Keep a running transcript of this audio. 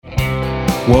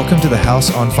Welcome to the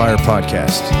House on Fire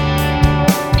podcast.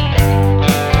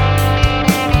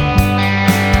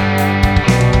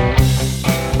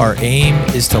 Our aim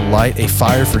is to light a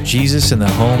fire for Jesus in the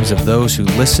homes of those who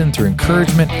listen through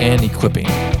encouragement and equipping.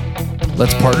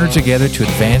 Let's partner together to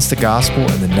advance the gospel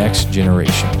in the next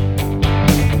generation.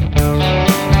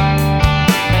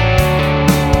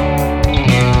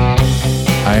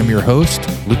 I am your host,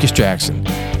 Lucas Jackson,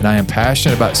 and I am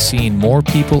passionate about seeing more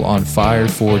people on fire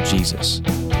for Jesus.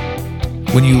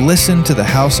 When you listen to the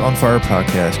House on Fire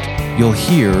podcast, you'll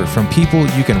hear from people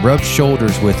you can rub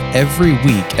shoulders with every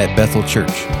week at Bethel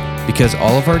Church, because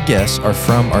all of our guests are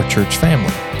from our church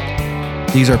family.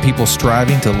 These are people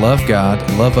striving to love God,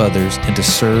 love others, and to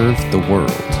serve the world.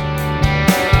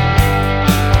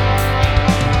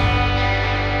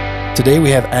 Today we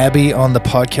have Abi on the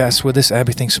podcast with us.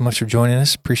 Abi, thanks so much for joining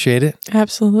us. Appreciate it.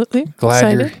 Absolutely.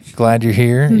 Glad you're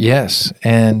here. Mm-hmm. Yes.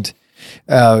 And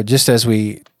just as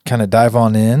we kind of dive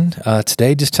on in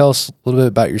today, just tell us a little bit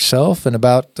about yourself and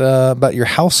about your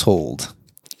household.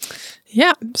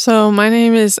 Yeah. So my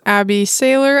name is Abi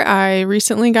Sayler. I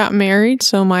recently got married,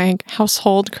 so my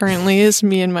household currently is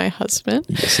me and my husband.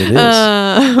 Yes, it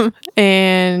is.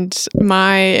 And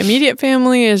my immediate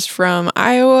family is from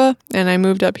Iowa, and I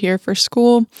moved up here for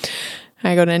school.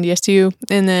 I go to NDSU,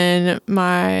 and then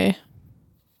my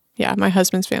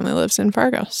husband's family lives in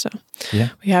Fargo. So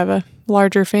we have a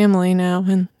larger family now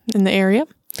in the area.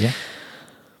 Yeah.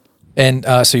 And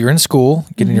so you're in school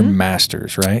getting your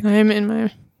master's, right? I'm in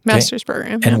my master's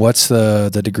program. And what's the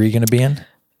degree going to be in?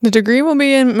 The degree will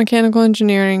be in mechanical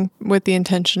engineering with the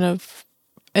intention of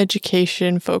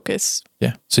education focus.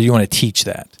 Yeah. So you want to teach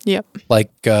that? Yep.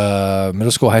 Like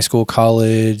middle school, high school,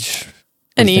 college?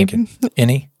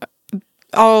 Any?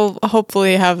 I'll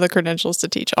hopefully have the credentials to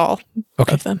teach all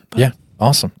of them. But. Yeah.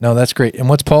 Awesome. No, that's great. And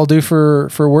what's Paul do for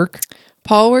work?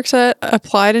 Paul works at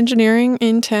Applied Engineering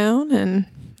in town and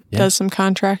does some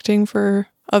contracting for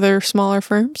other smaller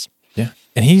firms. Yeah.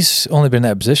 And he's only been in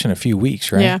that position a few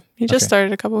weeks, right? Yeah. He just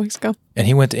started a couple weeks ago. And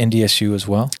he went to NDSU as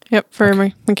well? Yep.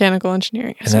 For mechanical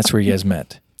engineering. And that's where you guys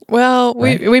met? Well,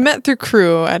 right? we met through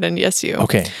crew at NDSU.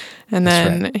 Okay. And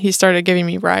then he started giving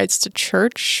me rides to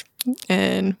church,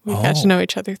 and we got to know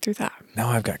each other through that. Now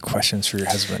I've got questions for your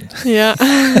husband. Yeah.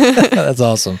 That's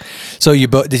awesome. So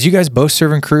did you guys both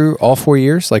serve in crew all 4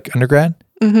 years, like undergrad?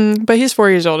 Mm-hmm. But he's 4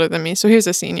 years older than me, so he was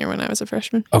a senior when I was a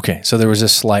freshman. Okay, so there was a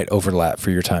slight overlap for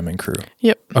your time in crew.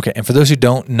 Yep. Okay, and for those who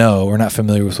don't know or not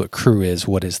familiar with what crew is,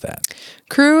 what is that?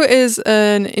 Crew is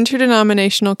an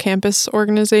interdenominational campus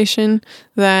organization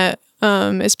that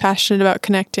is passionate about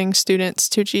connecting students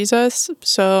to Jesus.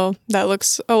 So that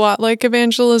looks a lot like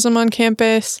evangelism on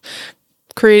campus,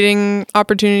 creating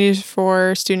opportunities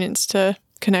for students to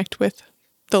connect with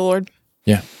the Lord.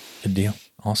 Yeah, good deal.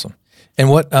 Awesome. And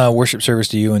what worship service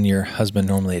do you and your husband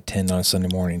normally attend on a Sunday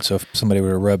morning? So if somebody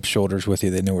were to rub shoulders with you,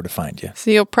 they know where to find you.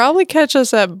 So you'll probably catch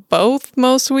us at both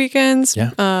most weekends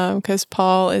because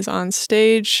Paul is on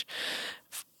stage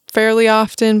fairly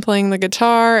often playing the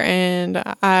guitar, and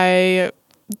I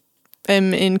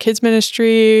am in kids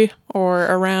ministry or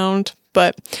around,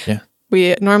 but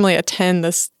we normally attend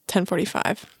this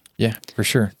 10:45. Yeah, for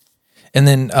sure. And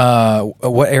then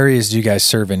what areas do you guys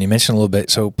serve in? You mentioned a little bit.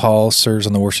 So Paul serves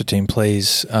on the worship team,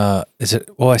 plays, I was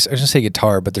going to say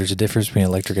guitar, but there's a difference between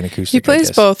electric and acoustic. He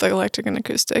plays both electric and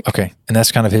acoustic. Okay. And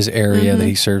that's kind of his area that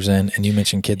he serves in. And you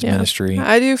mentioned kids ministry.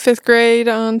 I do 5th grade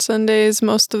on Sundays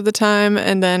most of the time.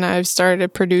 And then I've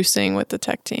started producing with the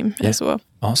tech team as well.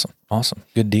 Awesome.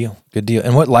 Good deal.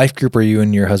 And what life group are you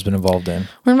and your husband involved in?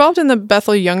 We're involved in the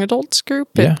Bethel Young Adults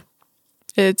group.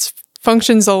 It's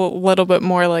functions a little bit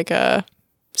more like a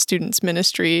students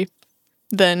ministry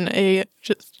than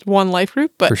just one life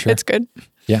group, but it's good.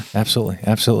 Yeah, absolutely.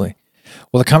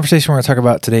 Well, the conversation we're going to talk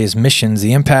about today is missions,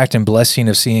 the impact and blessing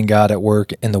of seeing God at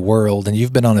work in the world. And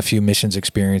you've been on a few missions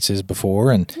experiences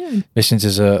before, and missions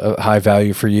is a high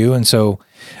value for you. And so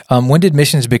when did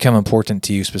missions become important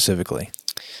to you specifically?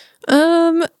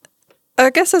 I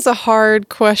guess it's a hard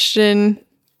question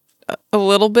a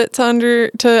little bit to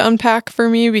unpack for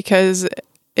me, because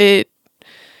it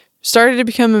started to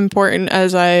become important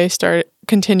as I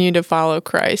continued to follow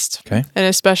Christ. Okay. And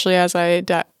especially as I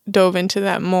dove into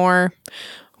that more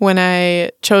when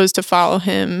I chose to follow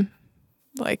him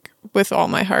like with all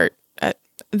my heart at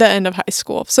the end of high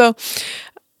school. So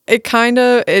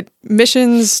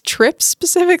missions trips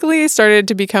specifically started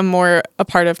to become more a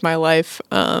part of my life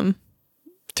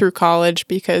through college,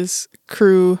 because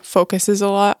crew focuses a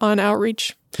lot on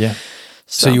outreach. Yeah.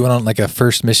 So you went on like a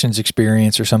first missions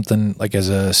experience or something like as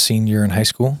a senior in high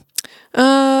school?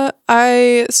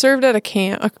 I served at a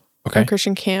camp, Okay.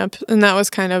 Christian camp. And that was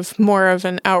kind of more of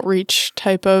an outreach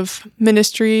type of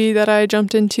ministry that I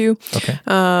jumped into. Okay.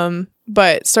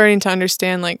 But starting to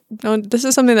understand, like, no, this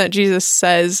is something that Jesus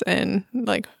says and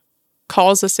like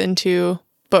calls us into,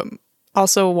 but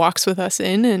also walks with us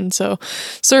in. And so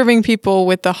serving people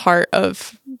with the heart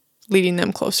of leading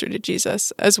them closer to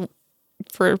Jesus, as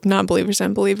for non-believers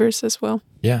and believers as well.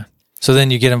 Yeah. So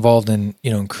then you get involved in,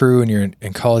 in Cru, and you're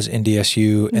in college,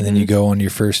 NDSU, and then you go on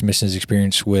your first missions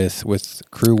experience with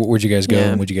Cru. Where'd you guys go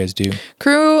and what'd you guys do?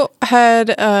 Cru had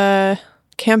a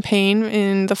campaign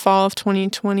in the fall of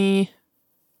 2022.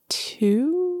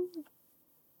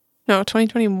 No,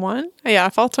 2021. Yeah,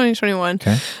 fall 2021.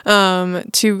 Okay.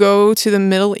 To go to the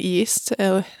Middle East,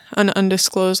 an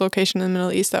undisclosed location in the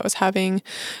Middle East that was having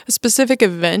a specific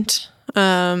event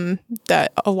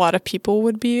that a lot of people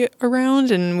would be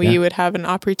around, and we would have an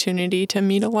opportunity to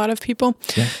meet a lot of people.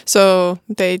 Yeah. So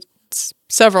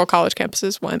several college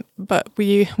campuses went, but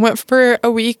we went for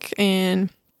a week and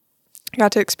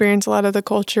got to experience a lot of the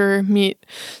culture, meet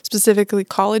specifically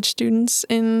college students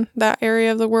in that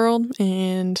area of the world,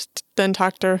 and then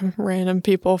talk to random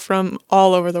people from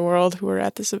all over the world who were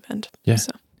at this event. Yeah.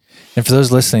 So. And for those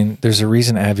listening, there's a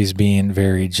reason Abby's being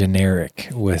very generic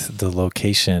with the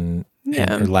location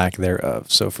or lack thereof.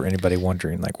 So for anybody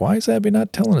wondering, like, why is Abby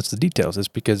not telling us the details? It's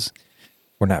because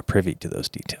we're not privy to those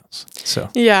details. So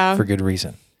for good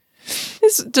reason.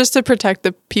 It's just to protect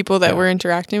the people that we're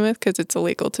interacting with, because it's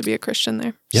illegal to be a Christian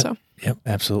there. Yep. So. Yep,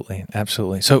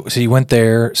 absolutely. So you went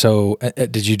there. So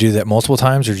did you do that multiple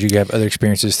times, or did you have other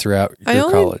experiences throughout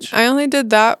your college? I only did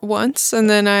that once, and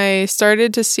then I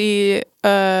started to see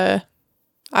a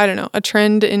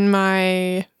trend in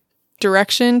my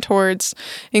direction towards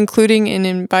including and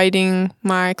inviting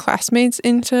my classmates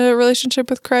into a relationship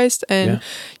with Christ, and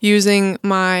using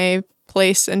my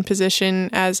place and position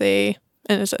as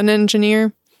an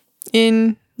engineer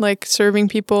in like serving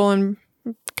people and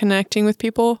connecting with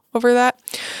people over that.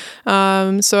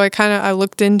 So I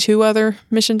looked into other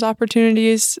missions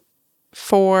opportunities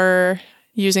for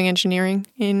using engineering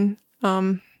in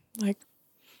like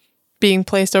being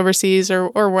placed overseas or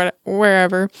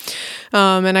wherever.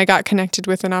 And I got connected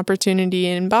with an opportunity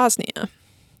in Bosnia.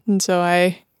 And so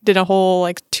I did a whole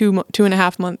like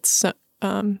 2.5 months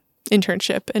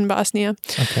internship in Bosnia.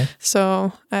 Okay.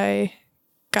 So I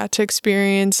got to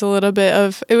experience a little bit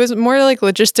of, it was more like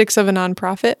logistics of a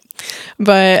nonprofit,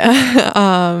 but,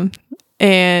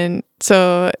 and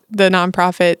so the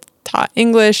nonprofit taught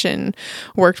English and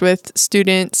worked with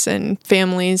students and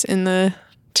families in the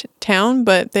town,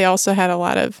 but they also had a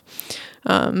lot of,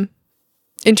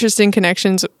 interesting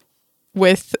connections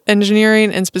with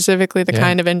engineering, and specifically the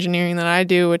kind of engineering that I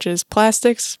do, which is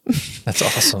plastics. That's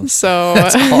awesome. So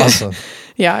that's awesome.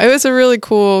 Yeah, it was a really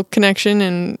cool connection,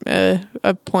 and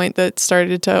a point that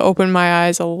started to open my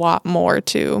eyes a lot more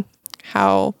to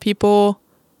how people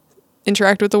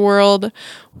interact with the world,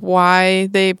 why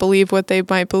they believe what they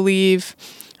might believe,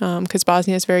 because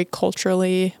Bosnia is very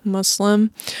culturally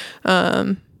Muslim.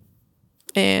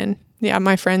 And yeah,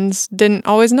 my friends didn't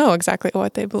always know exactly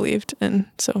what they believed. And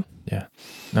so. Yeah.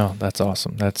 No, that's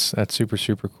awesome. That's super,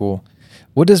 super cool.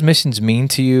 What does missions mean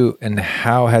to you, and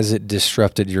how has it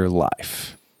disrupted your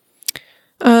life?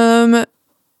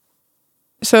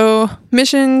 So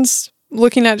missions,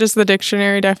 looking at just the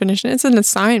dictionary definition, it's an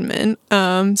assignment.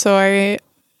 So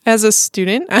as a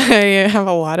student, I have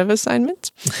a lot of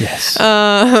assignments. Yes.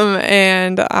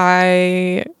 And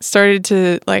I started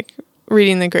to like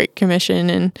reading the Great Commission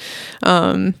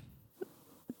and,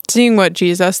 seeing what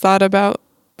Jesus thought about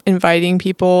inviting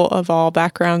people of all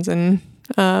backgrounds and,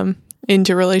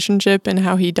 into relationship, and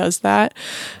how he does that,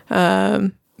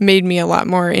 made me a lot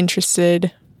more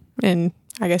interested and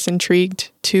I guess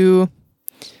intrigued to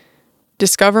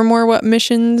discover more what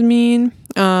missions mean.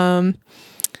 And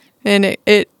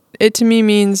it to me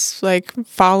means like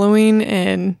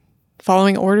following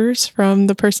orders from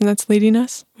the person that's leading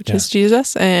us, which is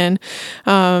Jesus, and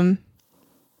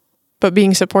but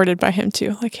being supported by him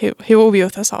too. Like he will be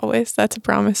with us always. That's a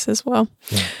promise as well.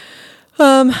 Yeah.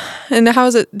 And how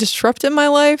has it disrupted my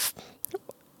life?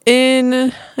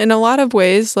 In a lot of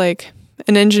ways, like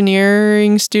an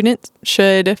engineering student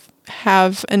should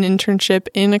have an internship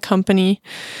in a company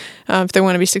if they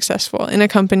want to be successful in a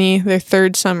company their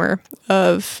third summer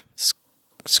of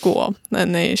school.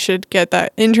 And they should get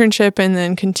that internship and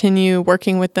then continue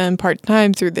working with them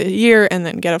part-time through the year, and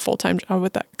then get a full-time job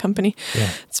with that company. Yeah.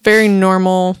 It's a very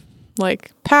normal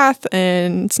like path,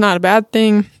 and it's not a bad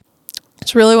thing.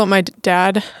 It's really what my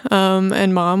dad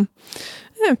and mom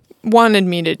wanted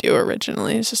me to do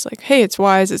originally. It's just like, hey, it's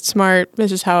wise, it's smart,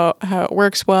 this is how it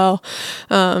works well.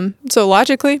 So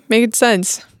logically made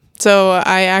sense So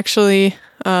I actually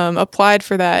applied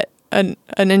for that, an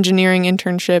engineering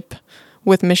internship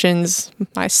with missions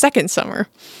my second summer.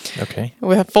 Okay.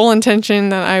 With a full intention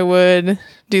that I would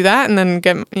do that and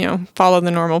then follow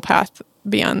the normal path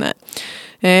beyond that.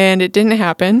 And it didn't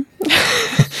happen.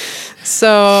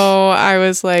 So I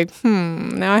was like,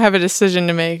 now I have a decision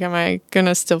to make. Am I going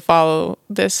to still follow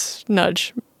this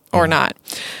nudge or not?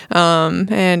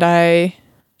 And I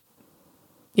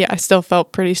still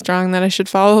felt pretty strong that I should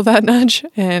follow that nudge.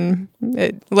 And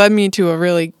it led me to a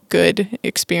really good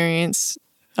experience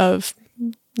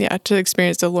to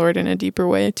experience the Lord in a deeper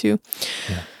way too.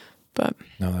 Yeah. But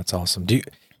no, that's awesome.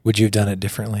 Would you have done it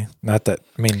differently? Not that,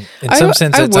 I mean, in some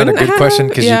sense, it's not a good question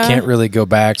because you can't really go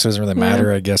back, so it doesn't really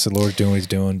matter. I guess the Lord's doing what he's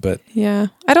doing, but. Yeah.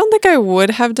 I don't think I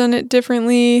would have done it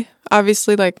differently.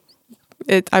 Obviously,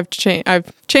 I've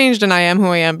changed and I am who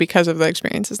I am because of the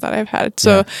experiences that I've had.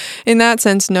 So in that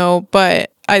sense, no,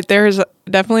 but there's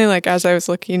definitely as I was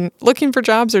looking for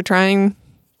jobs or trying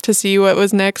to see what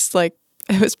was next, it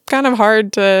was kind of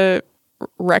hard to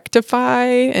rectify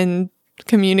and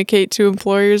communicate to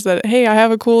employers that, hey, I have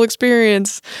a cool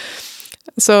experience.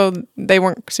 So they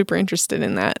weren't super interested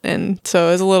in that. And so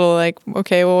it was a little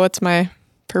okay, well, what's my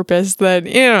purpose? That,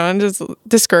 and just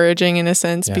discouraging in a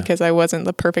sense because I wasn't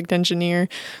the perfect engineer,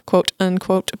 quote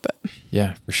unquote. But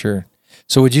yeah, for sure.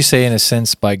 So would you say in a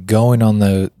sense by going on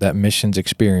that missions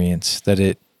experience that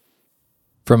it,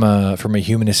 from a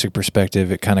humanistic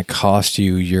perspective, it kind of cost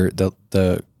you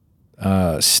the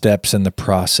steps in the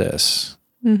process?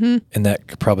 Mm-hmm. And that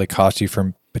could probably cost you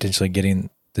from potentially getting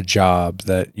the job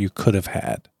that you could have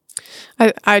had.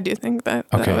 I do think that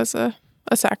was a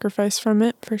sacrifice from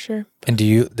it for sure. And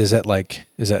is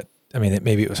that I mean,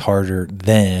 maybe it was harder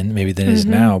then, maybe than it is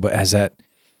now, but is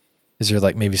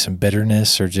there maybe some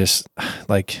bitterness or just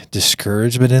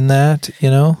discouragement in that,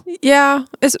 Yeah.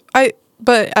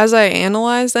 But as I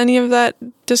analyzed any of that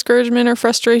discouragement or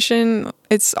frustration,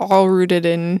 it's all rooted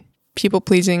in people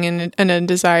pleasing and a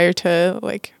desire to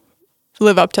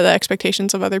live up to the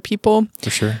expectations of other people. For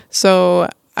sure. So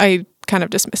I kind of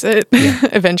dismiss it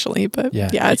eventually, but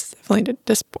it's definitely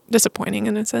disappointing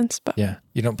in a sense. But yeah,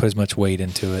 you don't put as much weight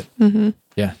into it. Mm-hmm.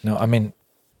 Yeah, no, I mean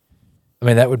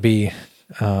that would be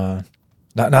not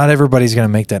everybody's going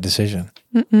to make that decision,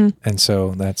 and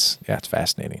so it's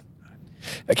fascinating.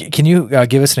 Can you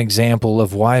give us an example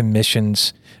of why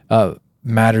missions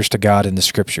matters to God in the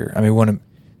Scripture? I mean,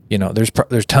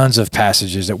 there's tons of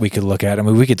passages that we could look at. I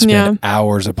mean, we could spend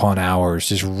hours upon hours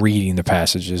just reading the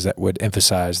passages that would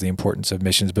emphasize the importance of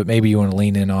missions, but maybe you want to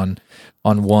lean in on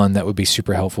one that would be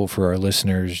super helpful for our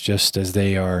listeners just as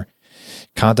they are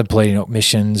contemplating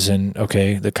missions and,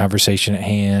 the conversation at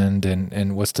hand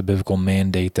and what's the biblical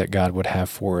mandate that God would have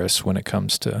for us when it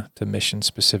comes to mission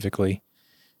specifically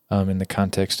in the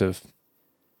context of,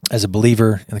 as a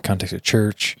believer, in the context of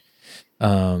church.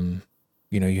 You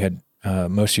had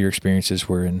most of your experiences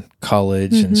were in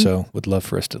college, and so would love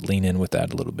for us to lean in with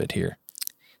that a little bit here.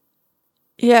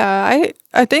 Yeah,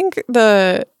 I think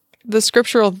the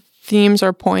scriptural themes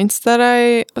or points that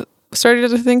I started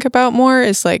to think about more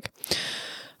is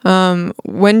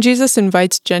when Jesus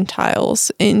invites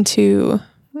Gentiles into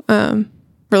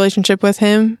relationship with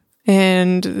him,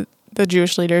 and the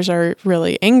Jewish leaders are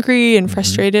really angry and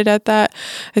frustrated at that.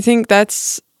 I think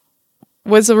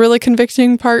was a really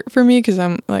convicting part for me because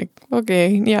I'm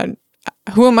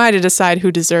who am I to decide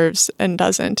who deserves and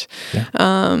doesn't?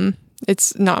 Yeah.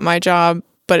 It's not my job,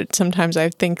 but sometimes I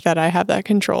think that I have that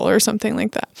control or something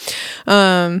like that.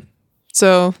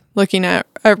 So looking at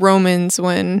Romans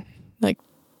when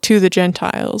to the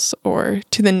Gentiles or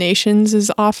to the nations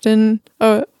is often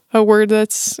a word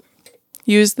that's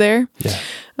used there. Yeah.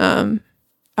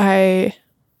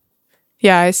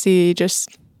 I see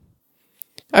just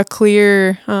a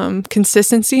clear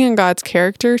consistency in God's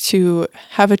character to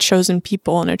have a chosen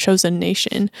people and a chosen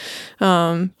nation,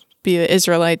 be the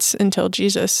Israelites until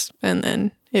Jesus, and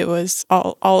then it was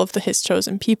all of his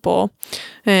chosen people,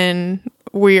 and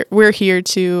we're here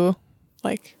to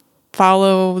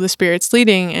follow the Spirit's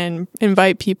leading and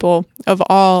invite people of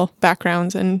all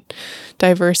backgrounds and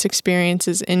diverse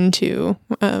experiences into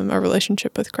a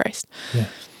relationship with Christ.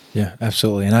 Yeah,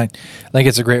 absolutely, and I think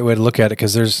it's a great way to look at it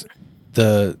because there's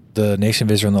the nation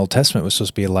of Israel in the Old Testament was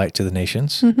supposed to be a light to the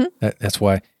nations. That's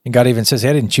why, and God even says, "Hey,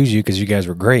 I didn't choose you because you guys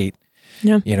were great.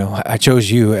 Yeah, I chose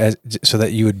you so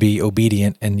that you would be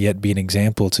obedient and yet be an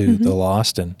example to the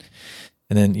lost." And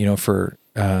then for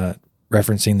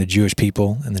referencing the Jewish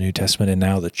people in the New Testament and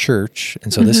now the church,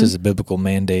 and so this is a biblical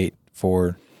mandate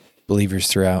for believers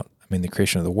throughout. The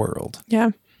creation of the world.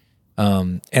 Yeah,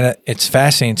 and it's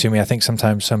fascinating to me. I think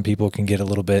sometimes some people can get a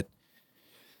little bit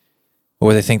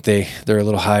or they think they're a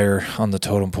little higher on the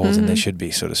totem pole than they should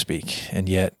be, so to speak. And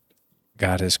yet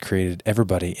God has created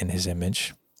everybody in his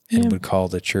image and would call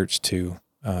the church to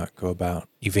go about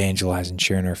evangelizing,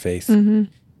 sharing our faith. And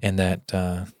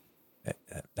that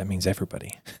means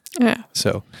everybody. Yeah.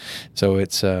 So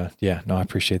it's, I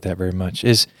appreciate that very much.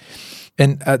 It's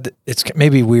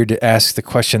maybe weird to ask the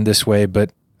question this way,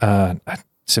 but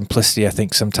simplicity, I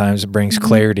think, sometimes brings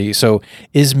clarity. So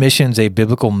is missions a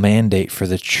biblical mandate for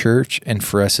the church and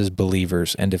for us as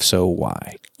believers? And if so,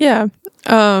 why? Yeah.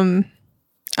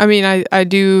 I mean, I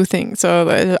do think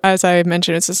so. As I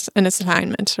mentioned, it's an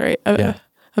assignment, right? A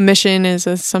mission is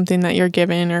something that you're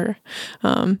given, or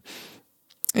an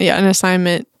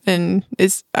assignment, and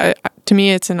to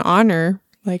me, it's an honor.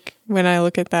 Like when I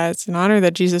look at that, it's an honor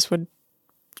that Jesus would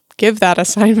give that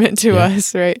assignment to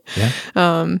us, right?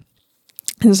 Yeah.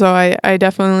 And so I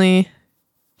definitely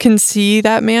can see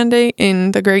that mandate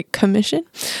in the Great Commission.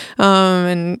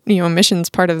 And, mission's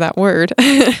part of that word.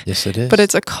 Yes, it is. But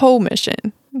it's a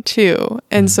co-mission too.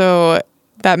 And so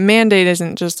that mandate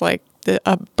isn't just like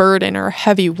a burden or a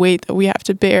heavy weight that we have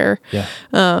to bear. Yeah.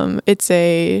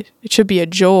 It should be a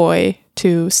joy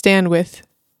to stand with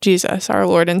Jesus, our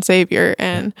Lord and Savior,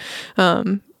 and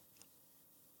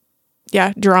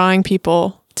drawing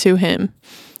people to him.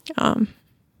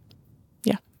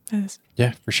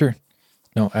 Yeah, for sure.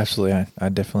 No, absolutely. I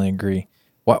definitely agree.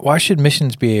 Why should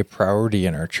missions be a priority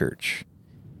in our church?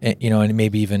 And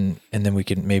maybe even, and then we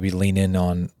can maybe lean in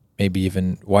on maybe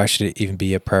even why should it even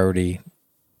be a priority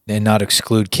and not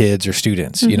exclude kids or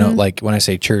students? Like when I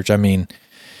say church, I mean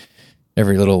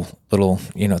every little,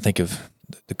 think of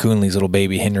the Coonley's little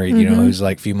baby Henry, who's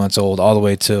like a few months old, all the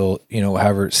way till,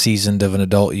 however seasoned of an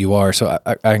adult you are. So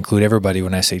I include everybody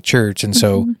when I say church. And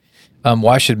so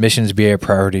why should missions be a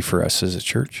priority for us as a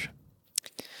church?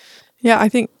 Yeah, I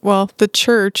think, the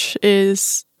church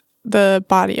is the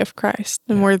body of Christ,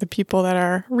 and we're the people that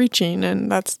are reaching,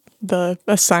 and that's the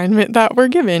assignment that we're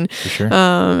given. For sure.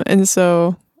 And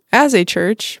so as a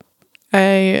church,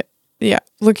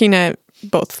 looking at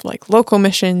both like local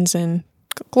missions and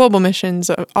global missions,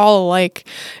 all alike,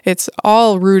 it's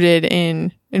all rooted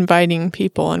in inviting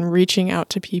people and reaching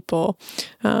out to people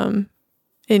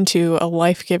into a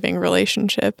life-giving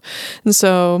relationship. And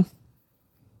so,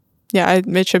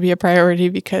 it should be a priority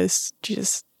because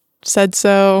Jesus said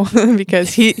so,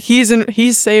 because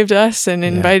he's saved us and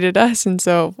invited us. And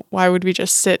so why would we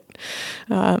just sit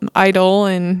idle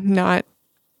and not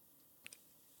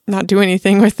do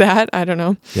anything with that? I don't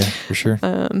know. Yeah, for sure.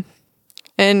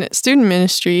 And student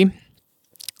ministry.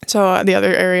 So the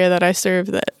other area that I serve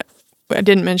that I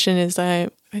didn't mention is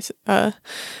I'm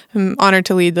honored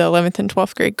to lead the 11th and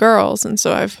 12th grade girls. And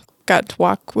so I've got to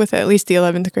walk with at least the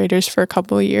 11th graders for a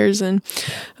couple of years. And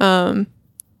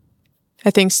I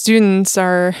think students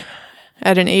are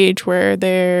at an age where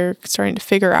they're starting to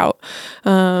figure out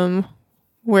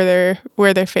where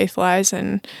their faith lies,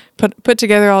 and put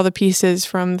together all the pieces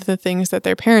from the things that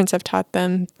their parents have taught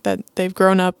them, that they've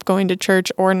grown up going to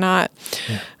church or not,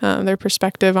 their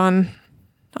perspective on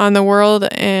the world.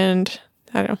 And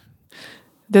I don't know,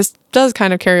 this does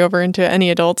kind of carry over into any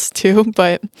adults too,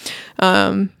 but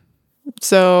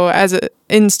so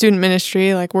in student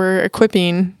ministry, like we're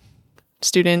equipping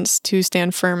students to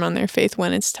stand firm on their faith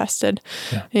when it's tested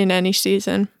in any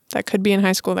season. That could be in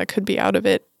high school, that could be out of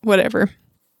it, whatever.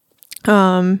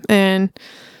 And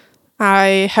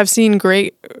I have seen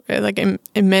great,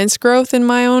 immense growth in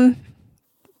my own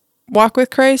walk with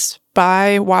Christ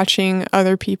by watching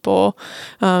other people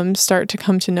start to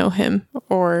come to know him,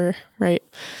 or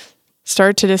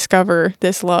start to discover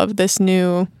this love, this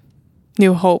new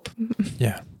hope.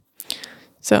 Yeah.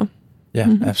 So.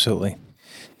 Yeah, absolutely.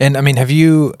 And I mean, have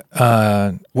you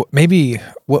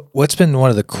what's been one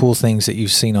of the cool things that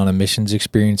you've seen on a missions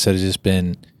experience that has just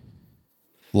been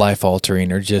life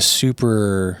altering or just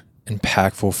super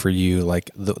impactful for you, like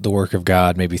the work of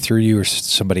God, maybe through you or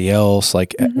somebody else?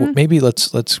 Like maybe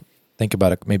let's think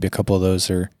about maybe a couple of those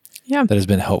that has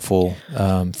been helpful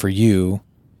for you,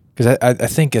 because I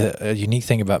think a unique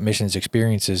thing about missions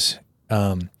experiences,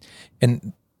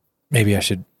 and maybe I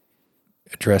should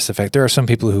address the fact there are some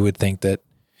people who would think that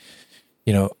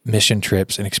mission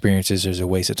trips and experiences is a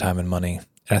waste of time and money,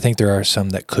 and I think there are some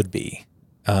that could be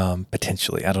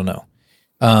potentially. I don't know.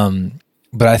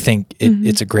 But I think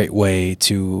it's a great way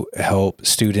to help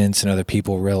students and other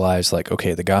people realize, like,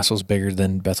 okay, the gospel's bigger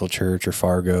than Bethel Church or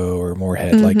Fargo or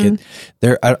Moorhead.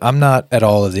 I'm not at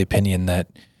all of the opinion that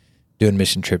doing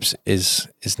mission trips is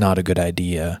not a good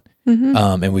idea,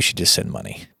 and we should just send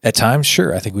money. At times,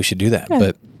 sure, I think we should do that,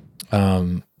 but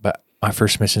my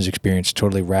first missions experience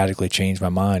totally radically changed my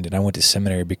mind, and I went to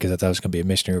seminary because I thought I was going to be a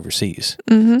missionary overseas.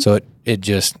 So it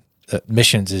just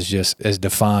missions has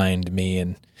defined me,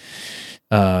 and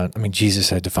I mean, Jesus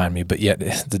had defined me, but yet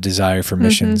the desire for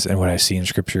missions and what I see in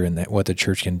Scripture and what the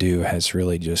church can do has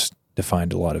really just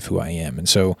defined a lot of who I am. And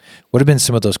so, what have been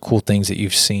some of those cool things that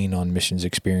you've seen on missions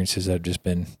experiences that have just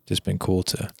been cool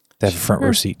to have a front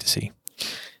row seat to see?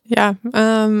 Yeah,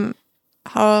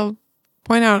 I'll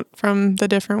point out from the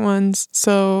different ones.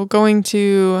 So going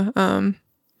to the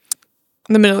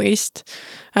Middle East,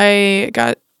 I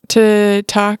got to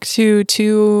talk to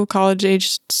 2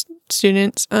 college-aged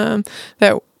students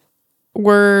that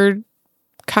were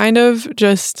kind of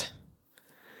just,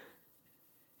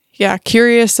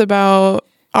 curious about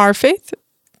our faith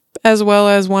as well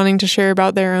as wanting to share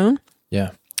about their own.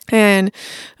 Yeah. And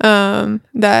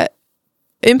that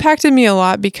impacted me a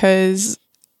lot because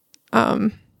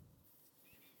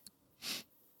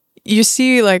you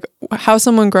see like how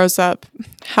someone grows up,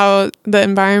 how the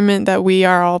environment that we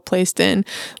are all placed in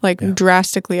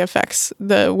drastically affects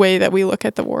the way that we look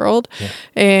at the world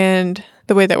and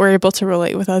the way that we're able to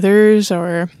relate with others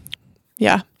so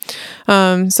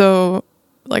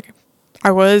like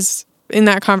I was in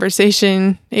that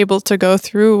conversation able to go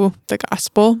through the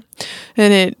gospel,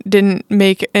 and it didn't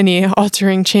make any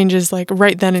altering changes like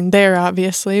right then and there,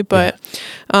 obviously, but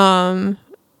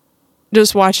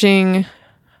just watching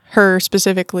her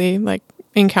specifically like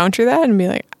encounter that and be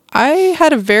like, I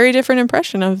had a very different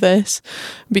impression of this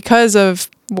because of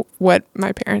what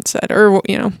my parents said or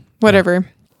whatever.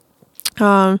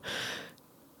 I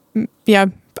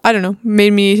don't know,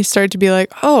 made me start to be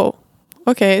like, oh,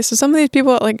 okay, so some of these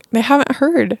people, like, they haven't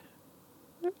heard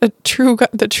the true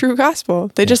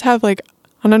gospel. They just have like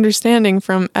an understanding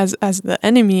from as the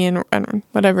enemy and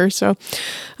whatever. So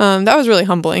that was really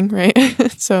humbling, right?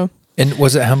 So. And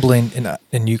was it humbling?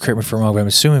 And you correct me if I'm wrong, but I'm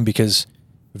assuming because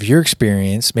of your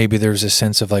experience, maybe there's a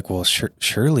sense of like, well,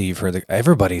 surely you've heard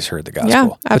everybody's heard the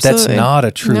gospel, yeah, but that's not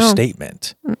a true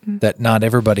statement. That not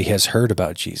everybody has heard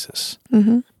about Jesus,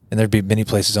 and there'd be many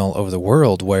places all over the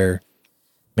world where.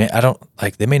 Man,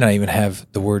 they may not even have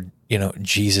the word,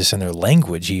 Jesus in their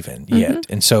language even yet.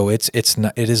 And so I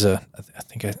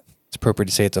think it's appropriate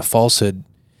to say it's a falsehood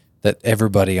that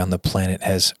everybody on the planet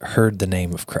has heard the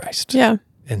name of Christ. Yeah.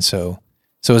 And so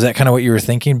is that kind of what you were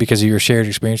thinking because of your shared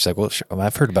experience? Like, well,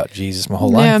 I've heard about Jesus my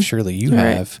whole life. Surely you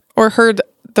have. Or heard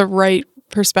the right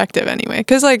perspective anyway.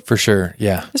 Because for sure.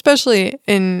 Yeah. Especially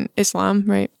in Islam,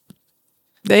 right?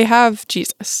 They have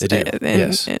Jesus. They do.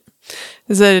 Yes.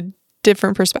 It's a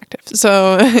different perspective.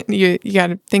 So you got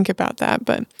to think about that.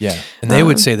 But and they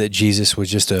would say that Jesus was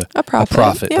just a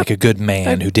prophet like a good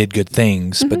man who did good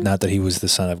things, but not that he was the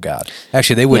Son of God.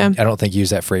 Actually, they wouldn't, I don't think, use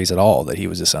that phrase at all, that he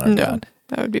was the Son of God.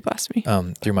 That would be blasphemy.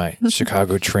 Through my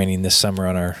Chicago training this summer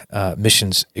on our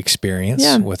missions experience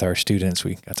with our students,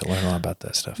 we got to learn a lot about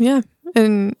that stuff. Yeah.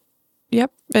 And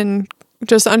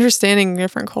just understanding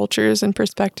different cultures and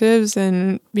perspectives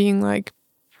and being like,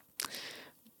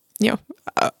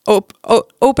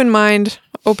 open mind,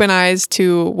 open eyes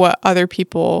to what other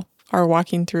people are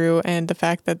walking through and the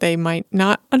fact that they might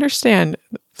not understand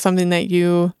something that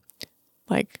you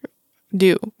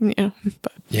do,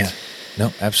 but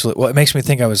no, absolutely. Well, it makes me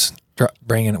think I was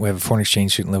we have a foreign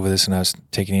exchange student live with us, and I was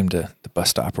taking him to the bus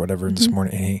stop or whatever this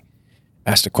morning, and he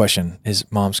asked a question. His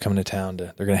mom's coming to town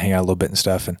they're going to hang out a little bit and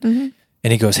stuff. And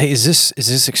he goes, hey, is this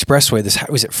expressway,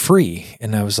 is it free?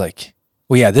 And I was like,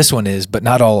 well, yeah, this one is, but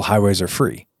not all highways are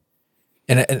free.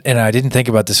 And I didn't think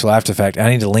about this till after the fact. I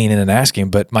need to lean in and ask him,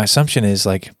 but my assumption is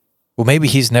like, well, maybe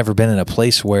he's never been in a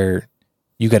place where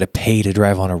you got to pay to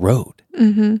drive on a road.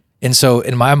 And so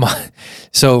in my mind,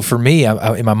 for me,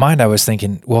 in my mind, I was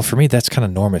thinking, well, for me, that's kind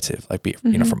of normative. Like,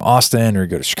 from Austin or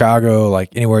go to Chicago, like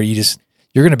anywhere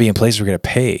you're going to be in places where you're going to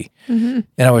pay. And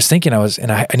I was thinking,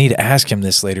 I need to ask him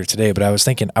this later today, but I was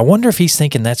thinking, I wonder if he's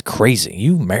thinking that's crazy.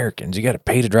 You Americans, you got to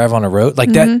pay to drive on a road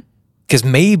like that. Because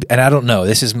maybe, and I don't know,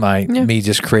 this is me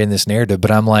just creating this narrative,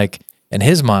 but I'm like, in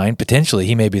his mind, potentially,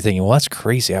 he may be thinking, well, that's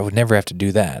crazy. I would never have to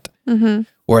do that.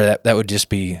 Or that would just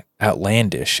be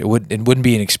outlandish. It wouldn't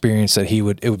be an experience that it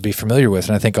would be familiar with.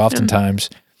 And I think oftentimes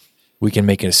we can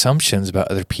make assumptions about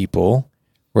other people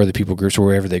or other people groups or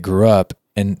wherever they grew up,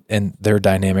 and their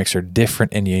dynamics are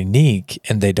different and unique,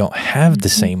 and they don't have the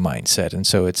same mindset. And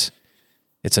so it's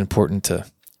important to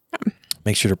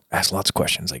make sure to ask lots of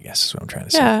questions, I guess is what I'm trying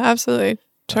to say. Yeah, absolutely.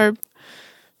 Try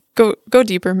go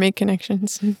deeper, make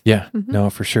connections. Yeah, no,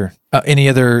 for sure. Any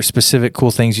other specific cool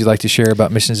things you'd like to share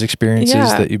about missions experiences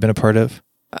that you've been a part of?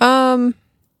 I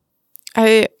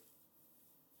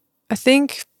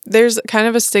think there's kind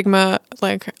of a stigma.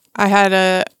 Like, I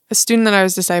had a student that I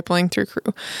was discipling through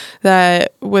Crew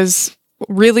that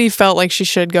really felt like she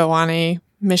should go on a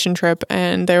mission trip.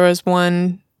 And there was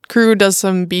one, Crew does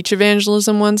some beach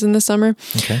evangelism ones in the summer.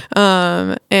 Okay.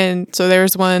 And so there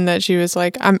was one that she was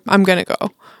like, I'm going to go,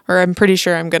 or I'm pretty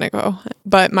sure I'm going to go.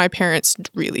 But my parents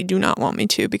really do not want me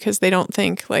to, because they don't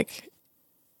think like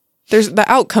the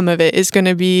outcome of it is going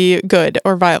to be good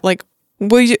or like,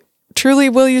 will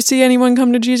you see anyone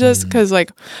come to Jesus? Because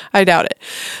like, I doubt it.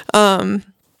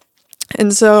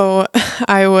 And so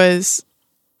I was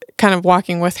kind of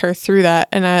walking with her through that,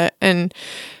 and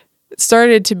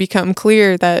started to become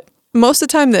clear that most of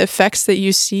the time the effects that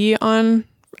you see on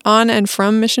and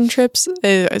from mission trips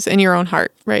is in your own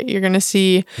heart, right? You're going to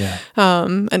see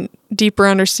a deeper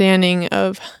understanding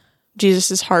of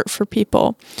Jesus's heart for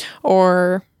people,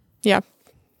 or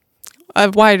a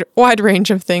wide range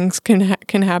of things can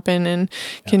happen, and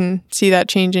can see that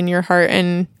change in your heart,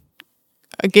 and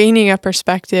gaining a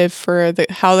perspective for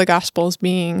how the gospel is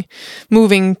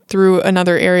moving through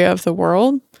another area of the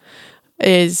world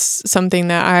is something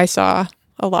that I saw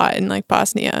a lot in like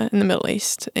Bosnia in the Middle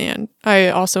East. And I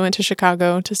also went to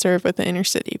Chicago to serve with the inner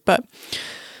city. But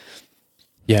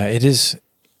yeah, it is.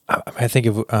 I think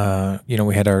of,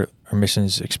 we had our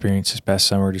missions experience this past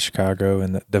summer to Chicago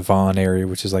and the Vaughan area,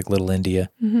 which is like Little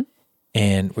India. Mm-hmm.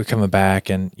 And we're coming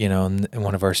back, and, and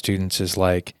one of our students is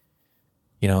like,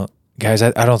 guys,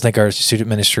 I don't think our student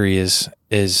ministry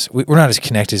we're not as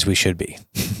connected as we should be.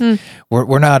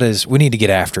 We're not we need to get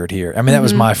after it here. I mean, that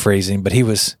was my phrasing, but he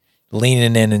was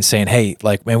leaning in and saying, hey,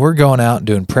 like, man, we're going out and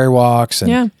doing prayer walks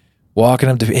and walking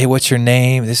up to, hey, what's your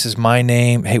name? This is my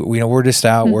name. Hey, we're just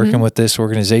out working with this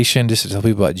organization just to tell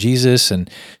people about Jesus. And,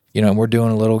 and we're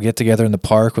doing a little get together in the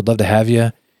park. Would love to have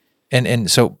you. And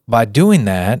so by doing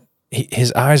that,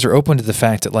 his eyes are open to the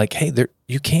fact that, like, hey,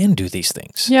 you can do these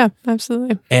things. Yeah,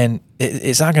 absolutely. And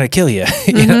it's not going to kill you.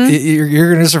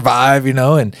 You're going to survive,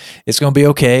 and it's going to be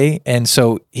okay. And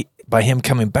so by him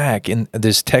coming back in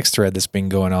this text thread that's been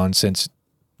going on since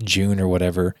June or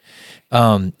whatever,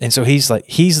 and so he's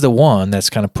the one that's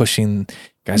kind of pushing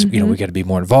guys. We got to be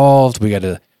more involved. We got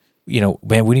to,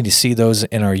 man, we need to see those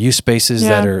in our youth spaces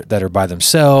that are by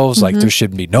themselves. Like, there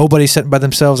shouldn't be nobody sitting by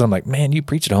themselves. I'm like, man, you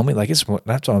preach it, homie. Like, that's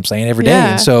what I'm saying every day.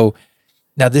 And so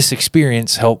now this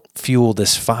experience helped fuel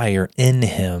this fire in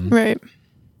him. Right.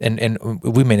 And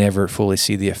we may never fully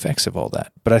see the effects of all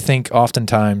that. But I think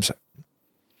oftentimes,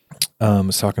 I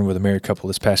was talking with a married couple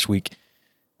this past week,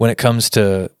 when it comes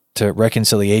to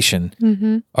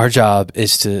reconciliation, our job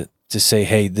is to say,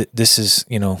 hey, this is,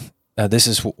 this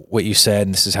is what you said,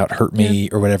 and this is how it hurt me,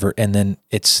 or whatever. And then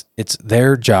it's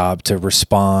their job to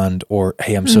respond, or,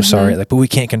 hey, I'm so sorry. Like, but we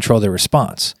can't control their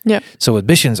response. Yeah. So with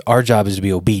missions, our job is to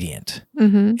be obedient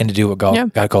and to do what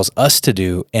God calls us to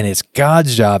do. And it's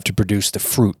God's job to produce the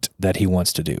fruit that he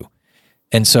wants to do.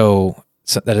 And so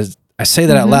that is, I say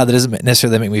that out loud. That doesn't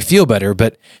necessarily make me feel better,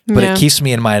 but it keeps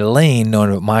me in my lane,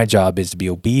 knowing that my job is to be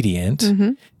obedient,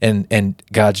 and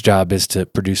God's job is to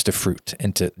produce the fruit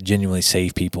and to genuinely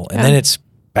save people. And then it's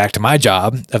back to my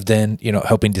job of then,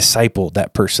 helping disciple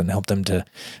that person, help them to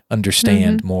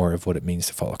understand more of what it means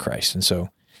to follow Christ. And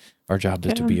so our job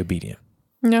is to be obedient.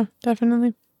 Yeah,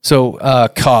 definitely. So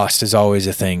cost is always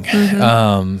a thing.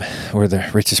 We're the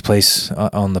richest place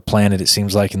on the planet, it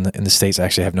seems like, in the States. I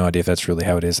actually have no idea if that's really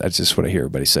how it is. That's just what I hear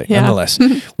everybody say. Yeah. Nonetheless,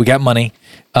 we got money,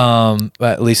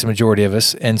 at least the majority of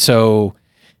us. And so,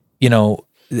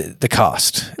 the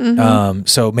cost.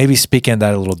 So maybe speak into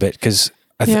that a little bit, because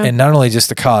and not only just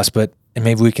the cost, but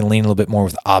maybe we can lean a little bit more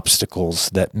with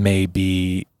obstacles that may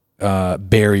be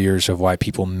barriers of why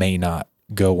people may not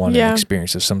go on an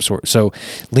experience of some sort. So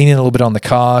leaning a little bit on the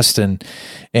cost, and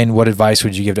what advice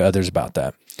would you give to others about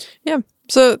that? Yeah.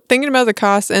 So thinking about the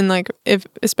cost, and like, if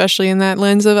especially in that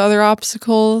lens of other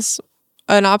obstacles,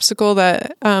 an obstacle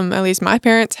that at least my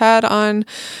parents had on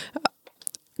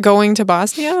going to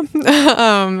Bosnia.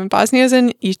 Bosnia is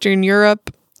in Eastern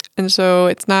Europe, and so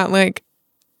it's not like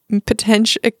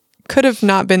potential. It could have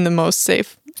not been the most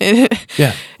safe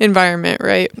environment,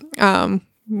 right?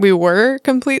 We were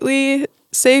completely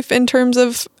safe in terms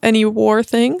of any war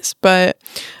things, but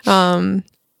I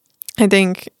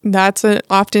think that's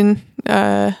often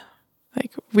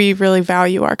like, we really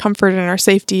value our comfort and our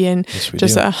safety, and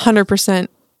just 100%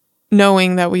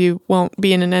 knowing that we won't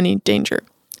be in any danger.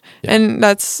 Yeah. And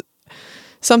that's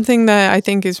something that I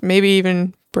think is maybe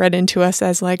even bred into us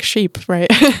as like sheep, right?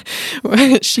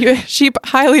 Sheep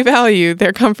highly value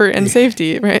their comfort and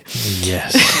safety, right?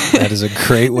 Yes, that is a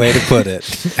great way to put it.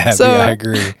 Abby, so, I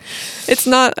agree. It's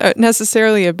not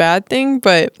necessarily a bad thing,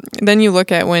 but then you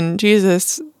look at when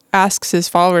Jesus asks his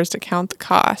followers to count the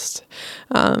cost.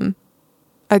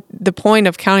 the point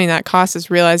of counting that cost is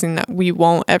realizing that we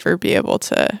won't ever be able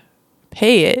to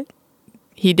pay it.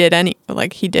 He did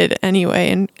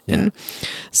anyway. And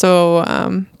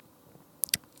so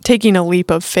taking a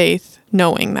leap of faith,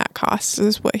 knowing that cost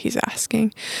is what he's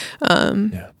asking.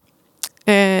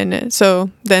 And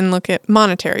so then look at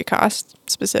monetary costs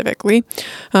specifically,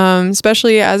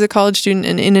 especially as a college student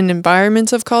and in an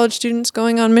environment of college students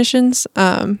going on missions.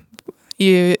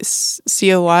 You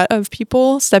see a lot of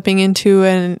people stepping into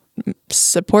a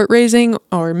support raising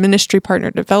or ministry partner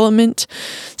development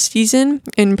season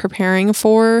in preparing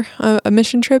for a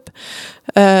mission trip,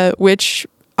 which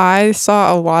I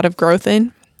saw a lot of growth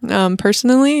in.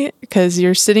 Personally, because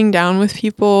you're sitting down with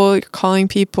people, you're calling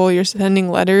people, you're sending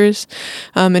letters,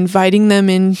 inviting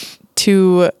them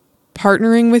into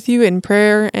partnering with you in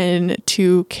prayer and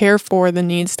to care for the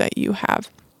needs that you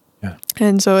have. Yeah.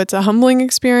 And so it's a humbling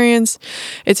experience.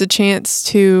 It's a chance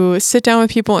to sit down with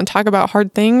people and talk about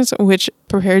hard things, which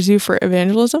prepares you for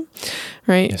evangelism,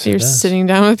 right? Yes, you're sitting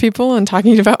down with people and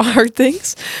talking about hard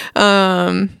things.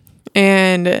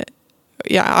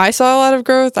 Yeah, I saw a lot of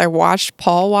growth. I watched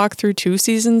Paul walk through 2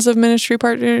 seasons of ministry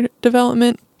partner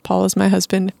development. Paul is my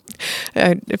husband.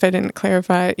 If I didn't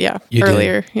clarify,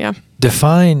 earlier. Yeah.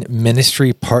 Define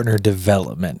ministry partner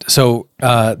development. So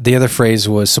the other phrase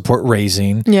was support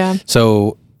raising. Yeah.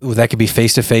 So that could be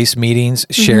face-to-face meetings,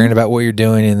 sharing about what you're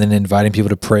doing, and then inviting people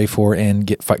to pray for and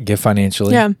give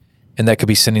financially. Yeah. And that could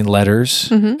be sending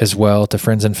letters as well to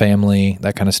friends and family,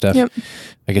 that kind of stuff. Yep.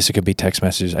 I guess it could be text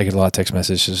messages. I get a lot of text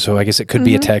messages. So I guess it could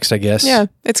be a text, I guess. Yeah.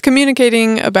 It's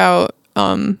communicating about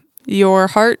your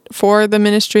heart for the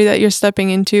ministry that you're stepping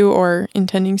into or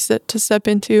intending to step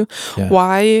into,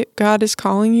 why God is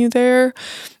calling you there,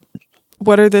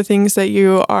 what are the things that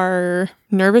you are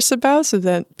nervous about so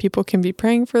that people can be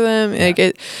praying for them. Yeah.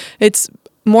 Like it's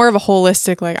more of a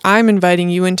holistic, like I'm inviting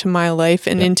you into my life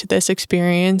and into this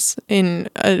experience in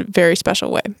a very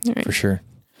special way. Right? For sure.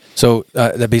 So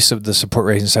that'd be the support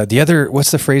raising side. The other,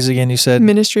 what's the phrase again you said?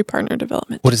 Ministry partner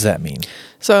development. What does that mean?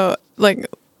 So like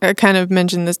I kind of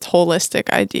mentioned this holistic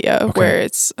idea where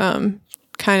it's kind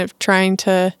of trying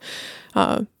to,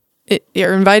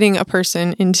 you're inviting a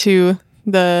person into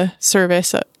the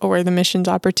service or the missions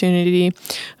opportunity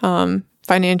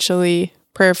financially,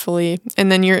 prayerfully,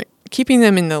 and then you're keeping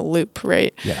them in the loop,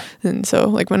 right? Yeah. And so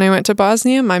like when I went to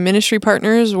Bosnia, my ministry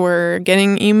partners were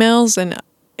getting emails and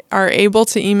are able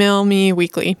to email me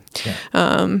weekly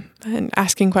and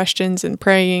asking questions and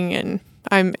praying, and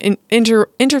I'm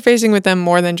interfacing with them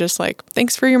more than just like,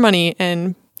 thanks for your money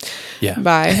and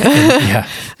bye.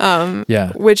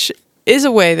 Which is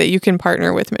a way that you can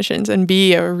partner with missions and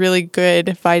be a really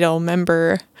good, vital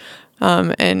member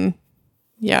and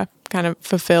kind of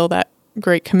fulfill that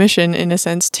Great Commission in a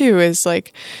sense too, is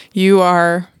like you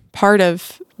are part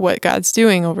of what God's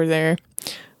doing over there,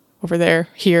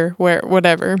 here, where,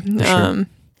 whatever. Sure.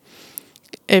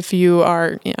 If you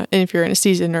are, if you're in a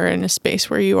season or in a space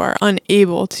where you are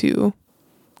unable to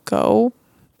go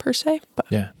per se. But.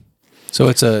 Yeah.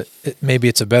 So maybe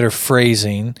it's a better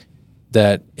phrasing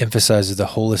that emphasizes the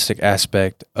holistic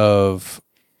aspect of,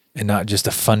 and not just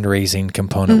the fundraising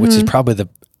component, which is probably the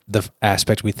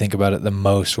aspect we think about it the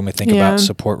most when we think about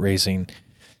support raising,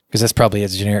 because that's probably a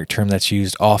generic term that's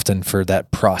used often for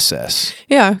that process.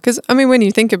 Yeah, because I mean, when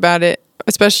you think about it,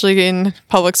 especially in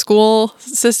public school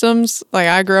systems, like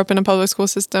I grew up in a public school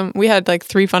system, we had like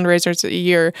 3 fundraisers a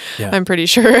year, I'm pretty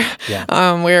sure,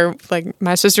 where like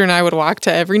my sister and I would walk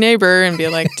to every neighbor and be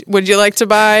like, would you like to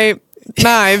buy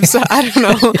knives? I don't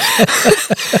know.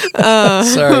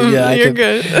 Sorry, you're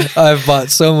good. I've bought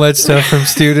so much stuff from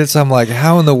students. I'm like,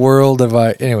 how in the world have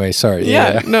I? Anyway, sorry.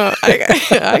 No,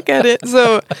 I get it.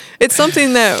 So it's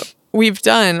something that we've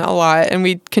done a lot and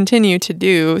we continue to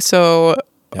do. So,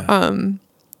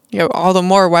 all the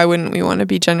more, why wouldn't we want to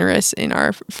be generous in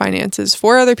our finances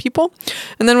for other people?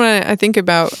 And then when I think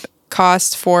about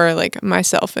cost for like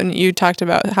myself, and you talked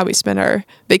about how we spend our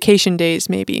vacation days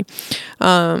maybe,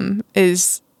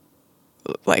 is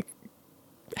like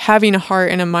having a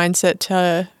heart and a mindset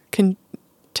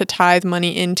to tithe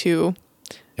money into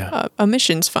a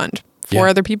missions fund for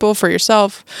other people, for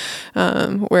yourself,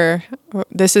 where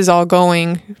this is all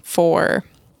going for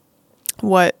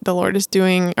what the Lord is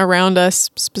doing around us,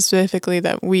 specifically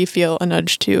that we feel a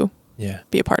nudge to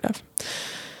be a part of.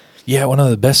 Yeah, one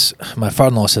of the best, my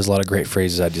father-in-law says a lot of great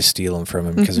phrases. I just steal them from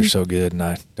him because they're so good and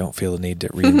I don't feel the need to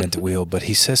reinvent the wheel. But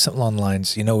he says something along the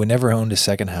lines, we never owned a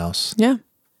second house. Yeah.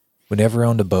 We never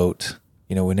owned a boat.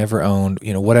 We never owned,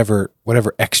 whatever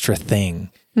extra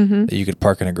thing that you could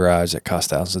park in a garage that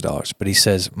cost thousands of dollars. But he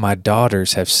says, my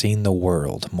daughters have seen the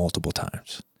world multiple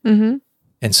times.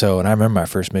 And I remember my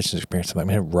first missions experience. I'm like,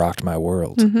 man, it rocked my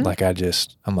world. Like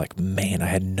I'm like, man, I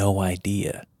had no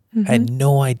idea. I had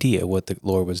no idea what the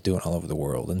Lord was doing all over the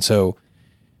world. And so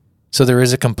there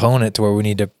is a component to where we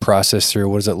need to process through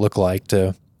what does it look like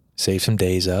to save some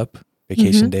days up,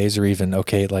 vacation days, or even,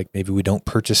 okay, like maybe we don't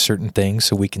purchase certain things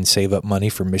so we can save up money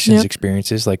for missions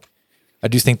experiences. Like, I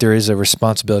do think there is a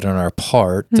responsibility on our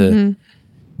part to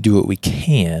do what we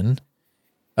can.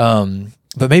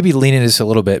 But maybe lean into this a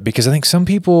little bit, because I think some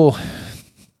people,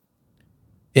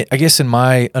 I guess in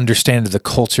my understanding of the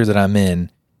culture that I'm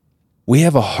in, we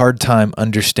have a hard time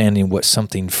understanding what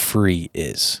something free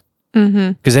is.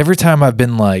 Because every time I've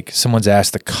been like, someone's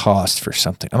asked the cost for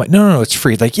something, I'm like, no, it's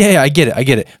free. Like, yeah, I get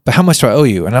it. But how much do I owe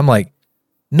you? And I'm like,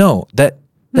 no,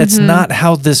 that's not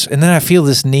how this, and then I feel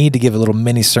this need to give a little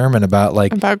mini sermon about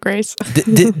grace.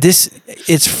 This,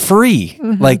 it's free,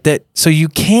 like that. So you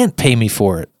can't pay me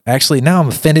for it. Actually, now I'm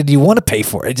offended you want to pay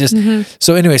for it.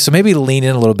 So anyway, so maybe lean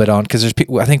in a little bit on, because there's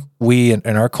people, I think we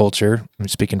in our culture, I'm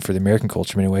speaking for the American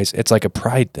culture in many ways, it's like a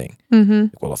pride thing.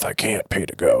 Well, if I can't pay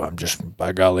to go,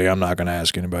 by golly, I'm not going to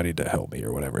ask anybody to help me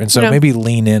or whatever. And so maybe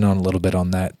lean in on a little bit on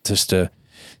that, just to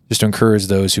encourage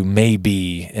those who may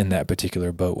be in that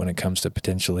particular boat when it comes to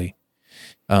potentially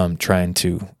trying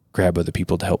to grab other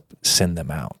people to help send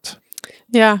them out.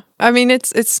 Yeah. I mean,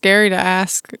 it's scary to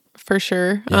ask for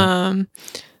sure. Yeah.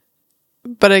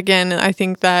 But again, I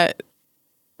think that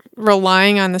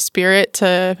relying on the Spirit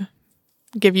to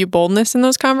give you boldness in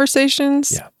those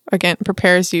conversations, again,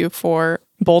 prepares you for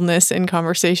boldness in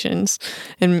conversations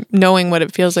and knowing what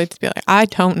it feels like to be like, I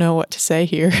don't know what to say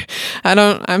here.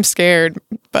 I'm scared,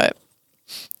 but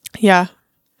yeah.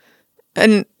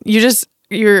 And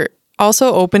you're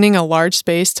also opening a large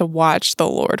space to watch the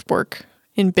Lord work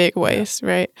in big ways,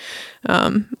 right?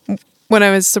 When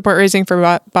I was support raising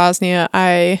for Bosnia,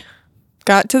 I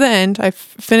got to the end. I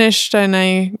finished and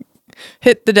I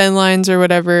hit the deadlines or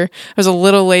whatever. I was a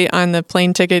little late on the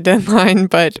plane ticket deadline,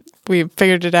 but we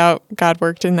figured it out. God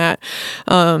worked in that.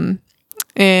 But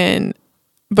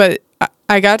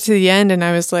I got to the end and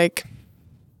I was like,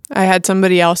 I had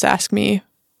somebody else ask me,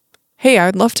 hey, I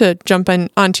would love to jump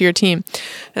onto your team.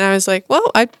 And I was like,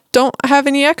 well, I don't have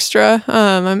any extra.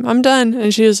 I'm done.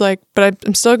 And she was like, but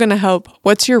I'm still going to help.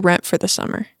 What's your rent for the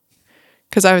summer?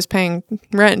 Because I was paying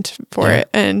rent for it.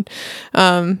 And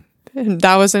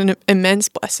that was an immense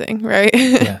blessing, right?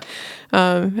 Yeah.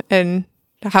 And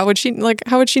how would she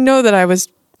know that I was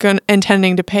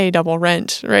intending to pay double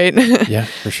rent, right? Yeah,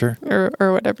 for sure.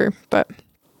 or whatever. But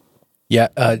yeah,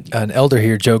 an elder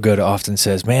here, Joe Goda, often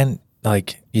says, man,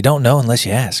 like, you don't know unless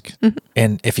you ask.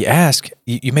 And if you ask,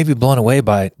 you may be blown away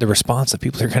by the response that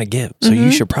people are going to give. So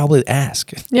you should probably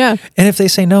ask. Yeah. And if they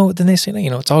say no, then they say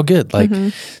no. It's all good. Like,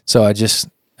 so I just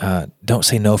don't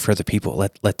say no for other people.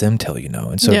 Let them tell you no.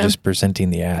 And so just presenting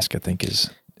the ask, I think,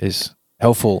 is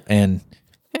helpful. And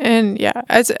yeah,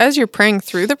 as you're praying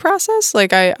through the process,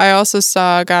 like I also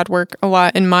saw God work a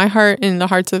lot in my heart, in the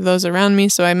hearts of those around me.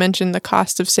 So I mentioned the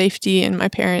cost of safety and my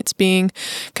parents being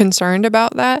concerned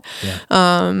about that.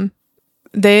 Yeah.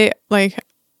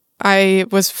 I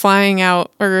was flying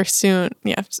out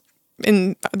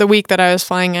in the week that I was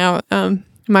flying out,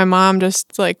 my mom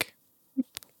just like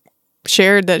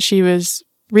shared that she was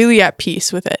really at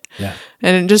peace with it. Yeah.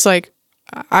 And just like,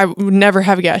 I would never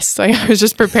have guessed. Like, I was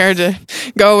just prepared to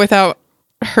go without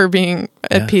her being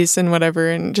at peace and whatever,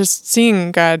 and just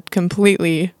seeing God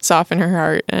completely soften her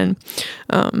heart and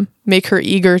make her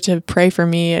eager to pray for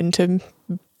me and to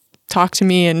talk to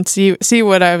me and see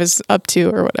what I was up to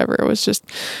or whatever. It was just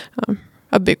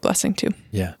a big blessing too.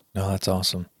 Yeah, no, that's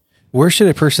awesome. Where should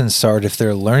a person start if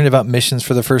they're learning about missions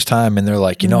for the first time and they're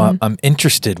like, I'm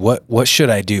interested. What should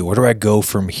I do? Where do I go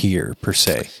from here, per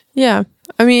se? Yeah.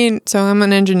 I mean, so I'm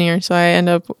an engineer, so I end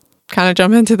up kind of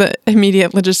jump into the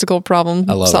immediate logistical problem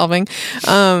solving.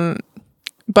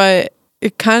 But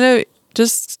it kind of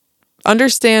just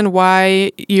understand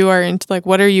why you are into, like,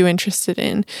 what are you interested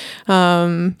in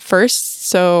first.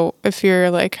 So if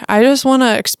you're like, I just want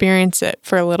to experience it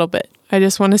for a little bit. I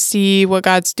just want to see what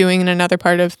God's doing in another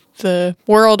part of the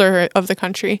world or of the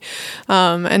country.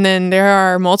 And then there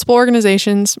are multiple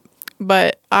organizations,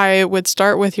 but I would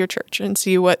start with your church and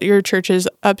see what your church is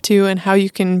up to and how you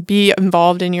can be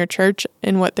involved in your church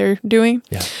and what they're doing.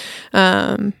 Yeah.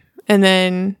 And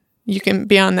then you can,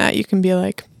 beyond that, you can be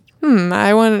like,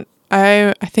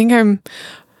 I think I'm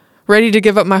ready to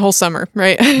give up my whole summer,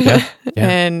 right? Yeah. Yeah.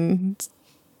 And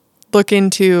look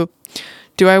into,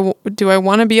 do I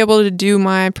want to be able to do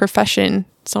my profession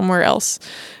somewhere else?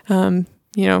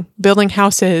 Building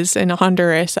houses in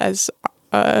Honduras as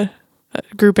a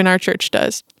group in our church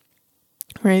does.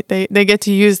 right? They get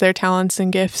to use their talents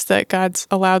and gifts that God's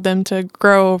allowed them to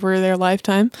grow over their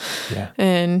lifetime. Yeah.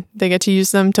 And they get to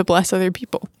use them to bless other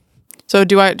people. So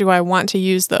do I want to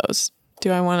use those?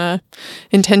 Do I want to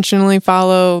intentionally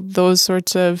follow those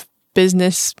sorts of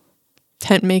business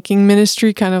tent making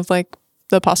ministry, kind of like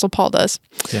the Apostle Paul does?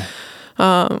 Yeah.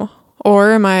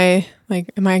 Or am I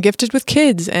gifted with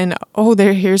kids, and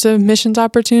here's a missions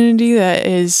opportunity that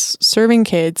is serving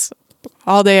kids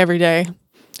all day, every day.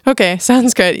 Okay,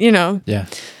 sounds good, Yeah.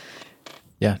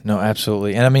 Yeah, no,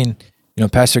 absolutely. And I mean,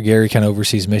 Pastor Gary kind of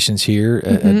oversees missions here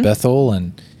at Bethel,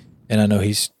 and I know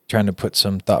he's trying to put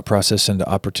some thought process into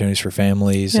opportunities for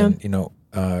families. Yeah.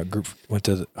 And, group went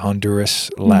to Honduras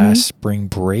last spring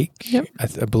break, Yep.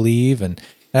 I believe. And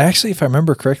actually, if I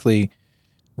remember correctly,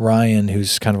 Ryan,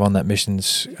 who's kind of on that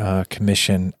missions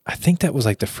commission, I think that was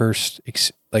like the first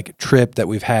trip that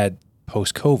we've had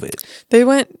post-COVID. They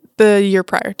went the year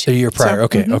prior to. The year prior. So,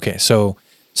 okay. Okay. So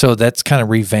that's kind of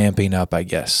revamping up, I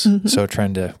guess. So we're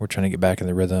trying to get back in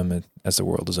the rhythm, and as the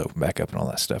world is open back up and all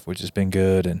that stuff, which has been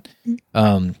good. And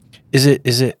is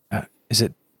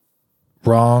it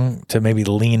wrong to maybe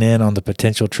lean in on the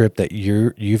potential trip that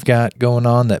you've got going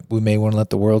on that we may want to let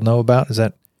the world know about? Is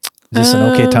this an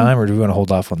okay time, or do we want to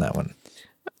hold off on that one?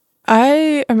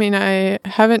 I mean, I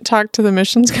haven't talked to the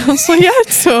missions council yet,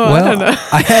 so I don't know.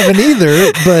 I haven't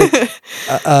either, but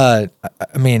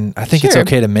I mean, I think it's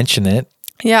okay to mention it.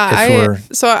 Yeah,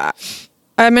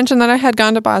 I mentioned that I had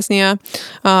gone to Bosnia.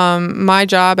 My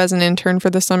job as an intern for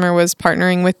the summer was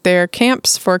partnering with their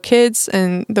camps for kids,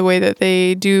 and the way that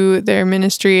they do their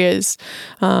ministry is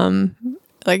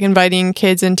like inviting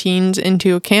kids and teens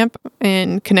into a camp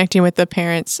and connecting with the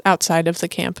parents outside of the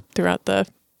camp throughout the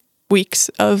weeks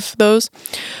of those.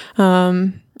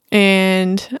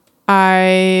 And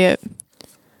I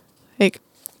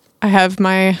have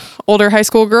my older high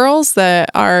school girls that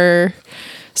are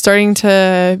starting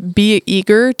to be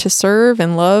eager to serve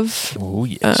and love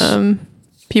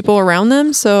people around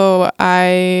them. So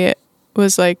I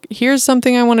was like, here's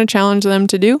something I want to challenge them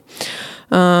to do.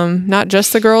 Not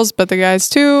just the girls, but the guys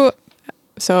too.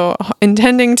 So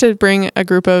intending to bring a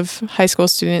group of high school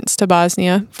students to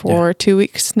Bosnia for 2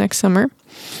 weeks next summer.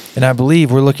 And I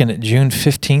believe we're looking at June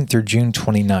 15th through June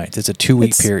 29th. It's a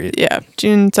 2-week period. Yeah,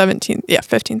 June 17th. Yeah,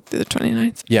 15th through the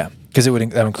 29th. Yeah, because that would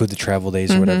include the travel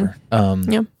days or whatever.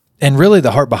 Yeah. And really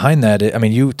the heart behind that, I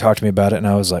mean, you talked to me about it, and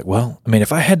I was like, well, I mean,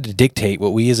 if I had to dictate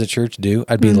what we as a church do,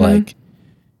 I'd be like,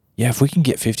 yeah, if we can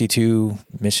get 52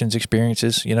 missions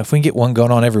experiences, if we can get one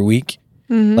going on every week,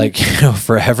 like,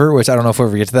 forever, which I don't know if we'll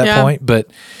ever get to that point, but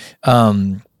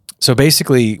so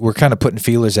basically we're kind of putting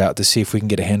feelers out to see if we can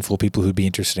get a handful of people who'd be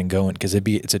interested in going, because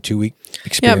it's a 2-week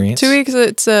experience. Yeah, 2 weeks.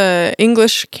 It's a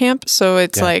English camp, so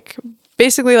it's like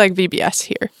basically like VBS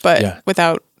here, but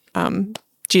without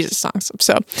Jesus songs.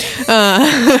 So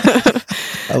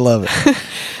I love it.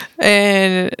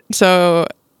 And so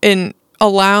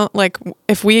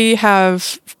if we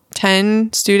have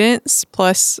 10 students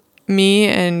plus me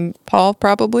and Paul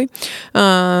probably,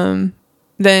 then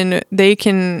they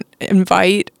can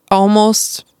invite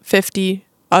almost 50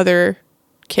 other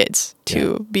kids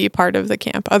to be part of the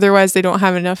camp. Otherwise, they don't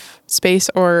have enough space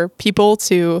or people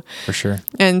to. For sure.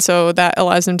 And so that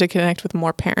allows them to connect with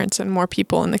more parents and more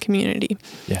people in the community.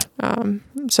 Yeah.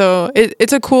 So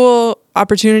it's a cool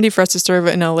opportunity for us to serve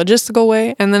in a logistical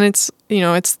way. And then it's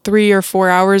 3 or 4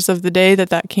 hours of the day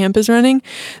that camp is running.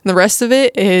 And the rest of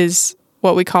it is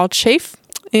what we call chafe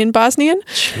in Bosnian.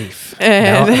 Chafe.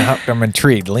 Now, I'm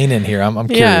intrigued. Lean in here. I'm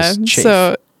curious. Yeah. Chafe.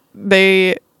 So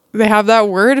they have that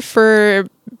word for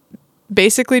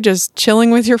basically just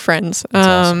chilling with your friends.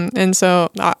 Awesome. And so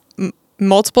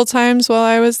multiple times while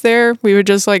I was there, we would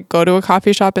just go to a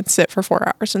coffee shop and sit for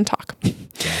 4 hours and talk.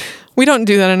 We don't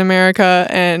do that in America,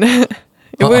 and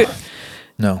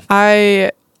no.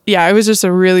 It was just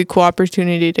a really cool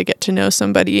opportunity to get to know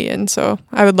somebody. And so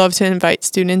I would love to invite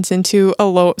students into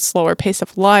a slower pace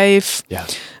of life. Yeah.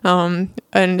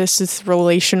 And this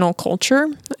relational culture.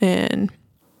 And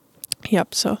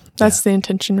so that's the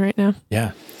intention right now.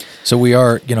 Yeah. So we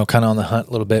are, kind of on the hunt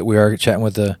a little bit. We are chatting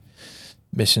with the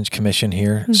Missions Commission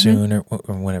here soon, or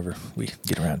whenever we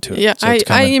get around to it. Yeah, so I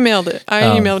emailed it. I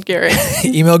emailed Gary.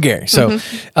 Email Gary. So,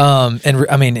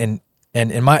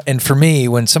 And for me,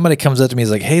 when somebody comes up to me and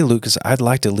is like, hey, Lucas, I'd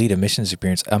like to lead a missions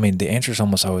experience, I mean, the answer is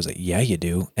almost always like, yeah, you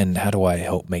do. And how do I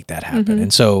help make that happen?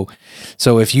 And so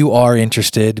if you are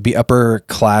interested to be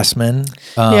upperclassmen,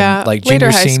 like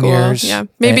junior, seniors. School,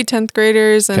 maybe 10th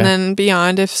graders and then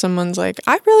beyond, if someone's like,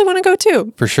 I really want to go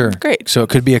too. For sure. Great. So it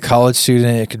could be a college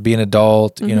student, it could be an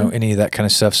adult, any of that kind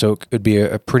of stuff. So it could be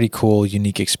a pretty cool,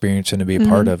 unique experience and to be a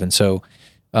part of. And so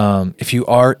If you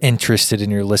are interested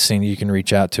and you're listening, you can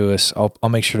reach out to us. I'll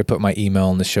make sure to put my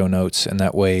email in the show notes, and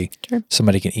that way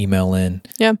somebody can email in.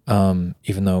 Yeah.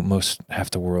 Even though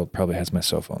half the world probably has my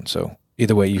cell phone. So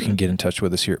either way, you can get in touch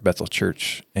with us here at Bethel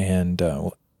Church, and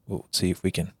we'll see if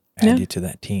we can add you to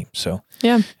that team. So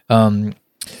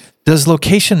does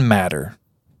location matter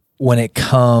when it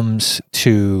comes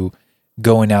to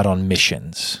going out on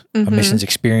missions, missions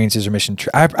experiences or mission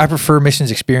I prefer missions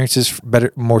experiences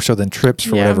more so than trips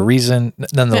for whatever reason.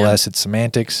 Nonetheless, it's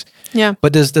semantics. Yeah.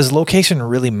 But does location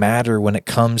really matter when it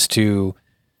comes to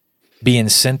being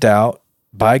sent out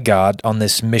by God on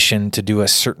this mission to do a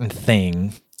certain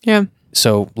thing? Yeah.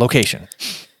 So location.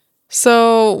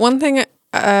 So one thing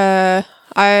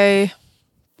I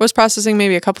was processing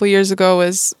maybe a couple of years ago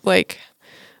was like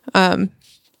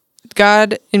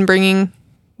God in bringing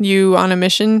you on a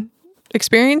mission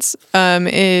experience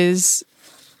is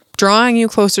drawing you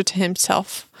closer to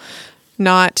himself,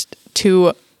 not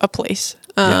to a place.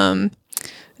 And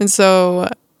so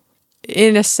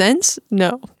in a sense,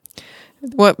 no.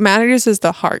 What matters is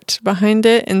the heart behind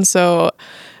it. And so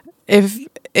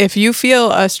if you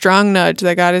feel a strong nudge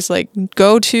that God is like,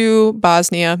 go to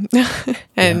Bosnia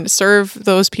and serve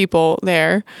those people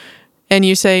there, and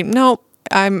you say, no,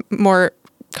 I'm more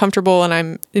comfortable and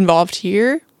I'm involved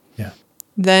here,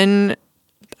 then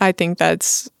I think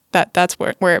that's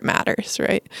where it matters,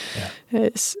 right? Yeah.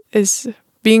 Is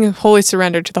being wholly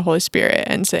surrendered to the Holy Spirit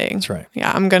and saying, that's right.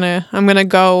 Yeah, I'm gonna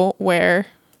go where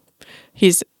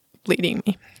He's leading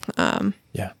me.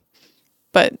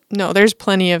 But no, there's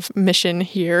plenty of mission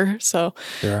here. So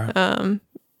there are.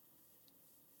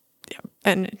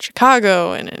 And in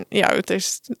Chicago, and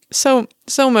there's so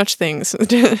much things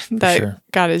that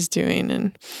God is doing,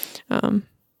 and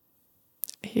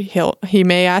He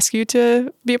may ask you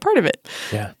to be a part of it.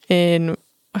 Yeah. In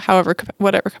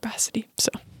whatever capacity. So.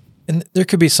 And there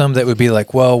could be some that would be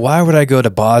like, well, why would I go to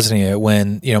Bosnia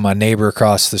when my neighbor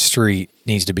across the street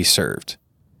needs to be served?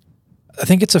 I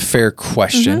think it's a fair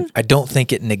question. I don't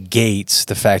think it negates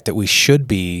the fact that we should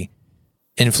be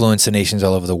influence the nations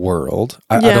all over the world.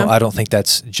 I don't think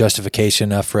that's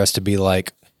justification enough for us to be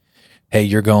like, hey,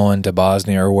 you're going to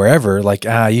Bosnia or wherever, like,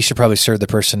 you should probably serve the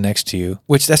person next to you,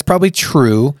 which that's probably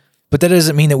true, but that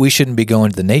doesn't mean that we shouldn't be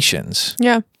going to the nations.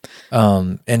 Yeah.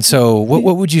 And so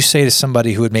what would you say to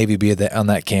somebody who would maybe be on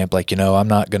that camp? Like, I'm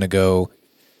not going to go.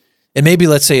 And maybe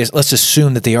let's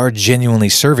assume that they are genuinely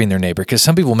serving their neighbor, because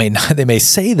some people they may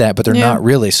say that, but they're not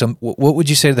really. So what would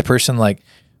you say to the person like,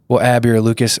 well, Abby or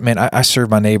Lucas, man, I serve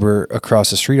my neighbor across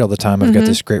the street all the time. I've got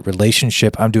this great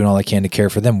relationship. I'm doing all I can to care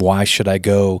for them. Why should I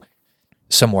go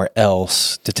somewhere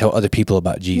else to tell other people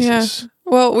about Jesus? Yeah.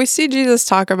 Well, we see Jesus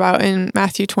talk about in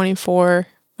Matthew 24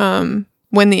 when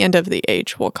the end of the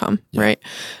age will come, right?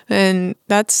 And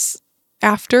that's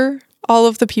after all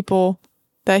of the people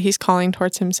that he's calling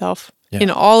towards himself in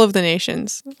all of the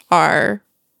nations are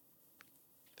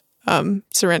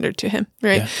surrendered to him,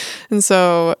 right? Yeah. And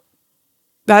so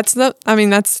that's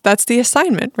the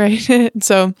assignment, right?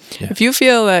 So if you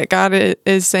feel that God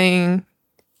is saying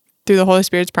through the Holy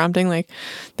Spirit's prompting, like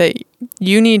that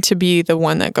you need to be the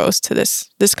one that goes to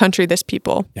this country, this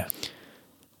people,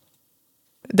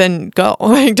 then go.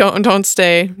 Like don't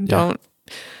stay.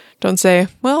 Don't say,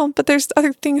 well, but there's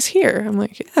other things here. I'm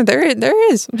like, yeah,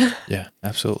 there is. Yeah,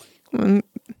 absolutely.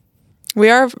 We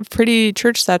are pretty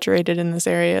church saturated in this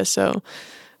area, so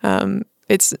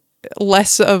it's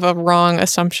less of a wrong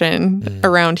assumption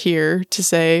around here to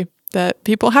say that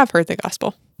people have heard the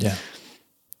gospel. Yeah.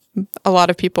 A lot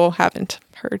of people haven't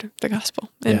heard the gospel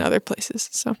in other places.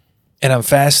 So. And I'm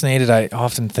fascinated. I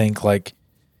often think like,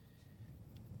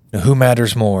 who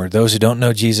matters more, those who don't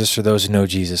know Jesus or those who know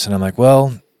Jesus? And I'm like,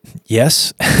 well,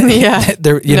 yes. Yeah. I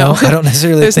don't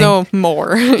necessarily There's no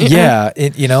more. Yeah.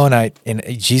 And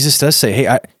Jesus does say,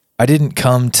 hey, I didn't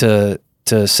come to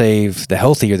save the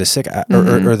healthy or the sick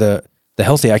or the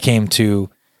healthy. I came to,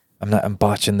 I'm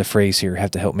botching the phrase here.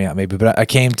 Have to help me out maybe, but I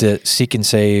came to seek and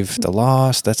save the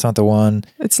lost. That's not the one.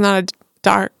 It's not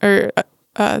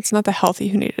it's not the healthy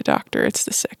who need a doctor. It's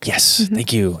the sick. Yes.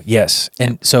 Thank you. Yes.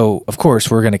 And so of course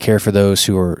we're going to care for those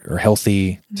who are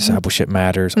healthy. Discipleship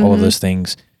matters, all of those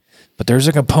things. But there's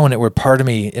a component where part of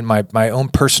me, in my own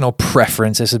personal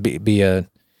preference, this would be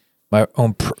my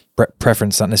own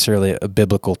preference, not necessarily a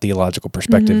biblical theological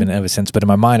perspective in a sense, but in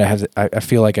my mind, I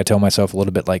feel like I tell myself a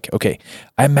little bit like, okay,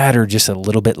 I matter just a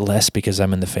little bit less because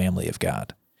I'm in the family of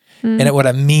God. And what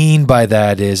I mean by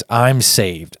that is I'm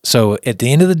saved. So at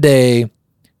the end of the day,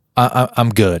 I'm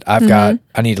good. I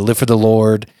need to live for the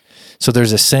Lord. So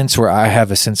there's a sense where I have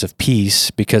a sense of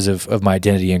peace because of my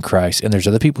identity in Christ, and there's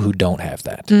other people who don't have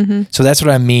that. So that's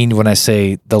what I mean when I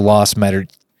say the lost matter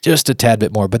just a tad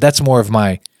bit more. But that's more of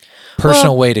my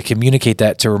personal way to communicate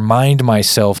that, to remind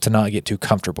myself to not get too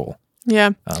comfortable.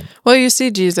 Yeah. Well, you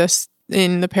see Jesus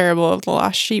in the parable of the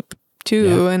lost sheep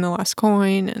too, and the lost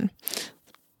coin and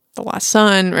the lost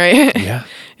son, right? Yeah.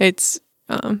 It's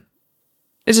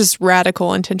just radical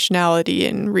intentionality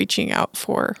in reaching out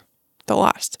for the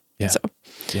lost. Yeah. So.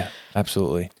 Yeah,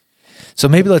 absolutely. So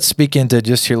maybe let's speak into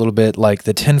just here a little bit like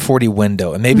the 1040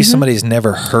 window, and maybe somebody's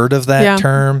never heard of that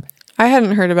term. I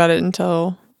hadn't heard about it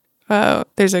until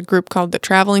there's a group called the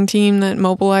Traveling Team that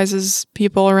mobilizes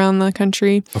people around the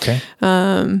country. Okay.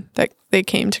 That they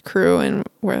came to Crew and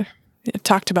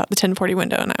talked about the 1040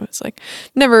 window, and I was like,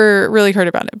 never really heard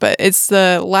about it, but it's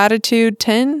the latitude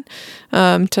 10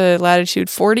 to latitude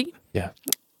 40. Yeah.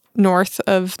 North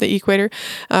of the equator.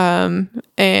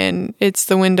 And it's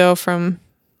the window from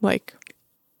like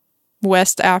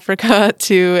West Africa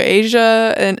to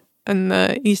Asia and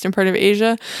the eastern part of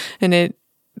Asia. And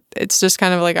it's just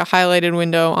kind of like a highlighted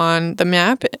window on the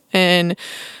map. And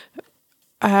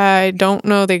I don't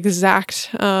know the exact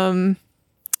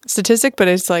statistic, but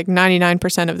it's like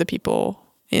 99% of the people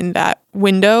in that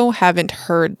window haven't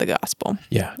heard the gospel.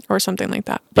 Yeah. Or something like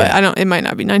that. But it might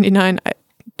not be 99. I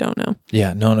don't know.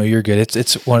 Yeah, no, you're good.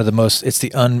 It's one of the most, it's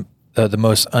the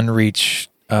most unreached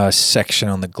section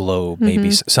on the globe,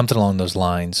 maybe something along those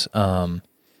lines. And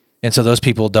so those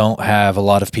people don't have a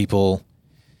lot of people,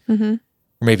 or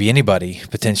maybe anybody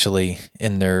potentially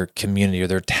in their community or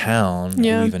their town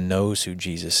who even knows who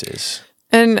Jesus is.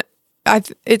 And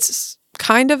it's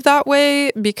kind of that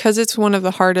way because it's one of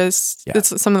the hardest,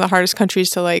 it's some of the hardest countries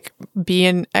to like be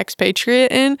an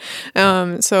expatriate in.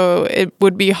 So it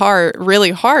would be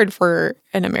really hard for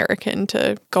an American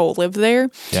to go live there.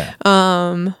 Yeah.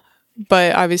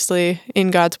 But obviously in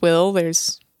God's will,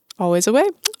 there's always a way.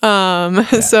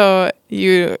 So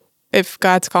if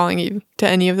God's calling you to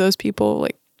any of those people,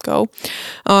 like go.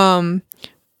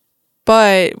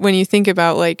 But when you think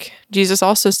about like, Jesus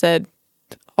also said,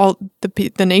 all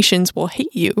the nations will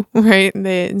hate you, right?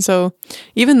 And so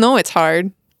even though it's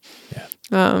hard,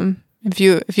 if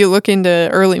you look into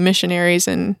early missionaries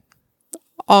and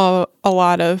a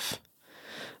lot of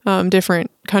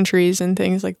different countries and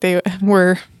things, like they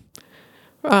were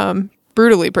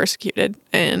brutally persecuted,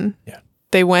 and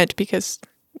they went because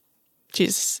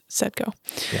Jesus said go.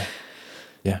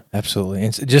 Yeah, absolutely.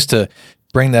 And just to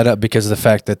bring that up, because of the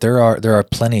fact that there are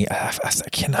plenty. I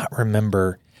cannot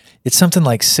remember. It's something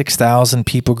like 6,000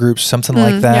 people groups, something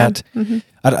like that.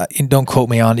 Yeah. Don't quote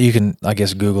me on it. You can, I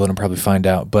guess, Google it and probably find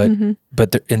out. But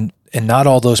and not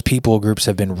all those people groups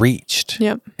have been reached.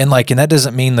 Yep. And that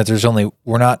doesn't mean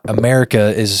that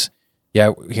America is,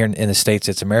 here in the States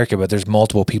it's America, but there's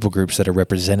multiple people groups that are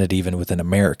represented even within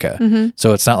America.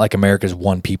 So it's not like America's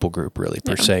one people group really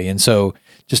per se. And so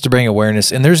just to bring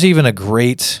awareness, and there's even a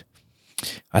great,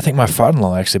 I think my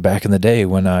father-in-law actually back in the day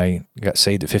when I got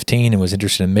saved at 15 and was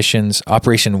interested in missions,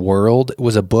 Operation World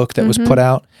was a book that was put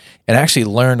out, and I actually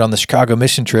learned on the Chicago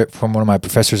mission trip from one of my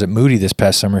professors at Moody this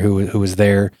past summer who was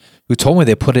there, who told me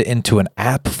they put it into an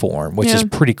app form, which is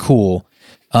pretty cool.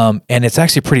 And it's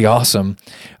actually pretty awesome.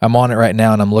 I'm on it right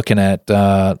now and I'm looking at,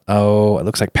 it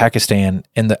looks like Pakistan,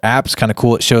 and the app's kind of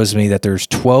cool. It shows me that there's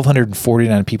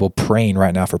 1,249 people praying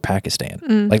right now for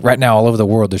Pakistan. Like right now all over the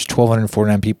world, there's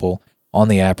 1,249 people on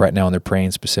the app right now, and they're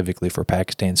praying specifically for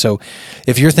Pakistan. So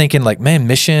if you're thinking like, man,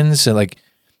 missions, and like,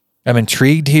 I'm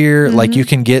intrigued here, like you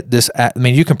can get this app. I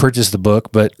mean, you can purchase the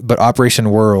book, but Operation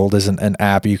World is an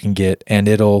app you can get, and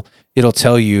it'll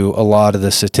tell you a lot of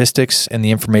the statistics and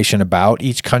the information about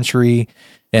each country,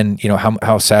 and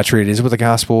how saturated it is with the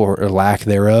gospel or lack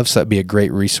thereof. So that'd be a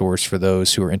great resource for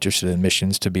those who are interested in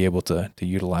missions to be able to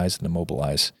utilize and to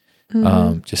mobilize,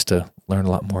 just to learn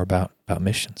a lot more about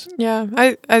missions. Yeah,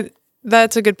 I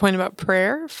that's a good point about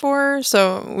prayer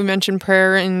so we mentioned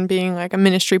prayer and being like a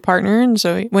ministry partner. And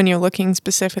so when you're looking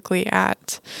specifically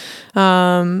at,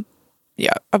 a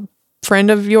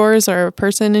friend of yours or a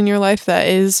person in your life that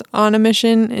is on a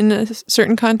mission in a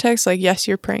certain context, like, yes,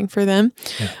 you're praying for them.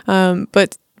 Yeah.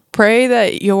 But pray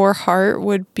that your heart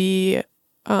would be,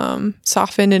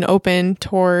 softened and open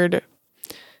toward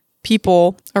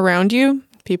people around you,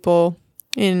 people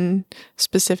in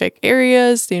specific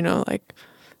areas, like,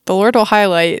 the Lord will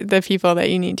highlight the people that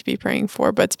you need to be praying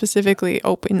for, but specifically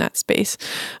open that space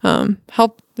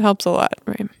helps a lot,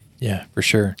 right? Yeah, for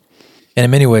sure. And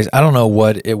in many ways, I don't know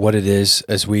what it is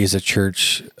as we as a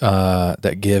church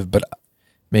that give, but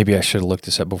maybe I should have looked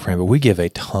this up beforehand, but we give a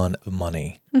ton of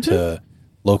money to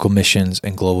local missions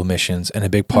and global missions, and a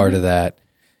big part of that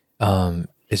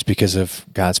is because of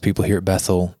God's people here at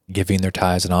Bethel giving their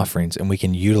tithes and offerings, and we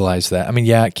can utilize that. I mean,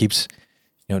 it keeps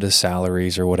to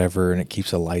salaries or whatever, and it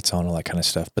keeps the lights on, all that kind of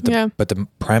stuff. But Yeah. but the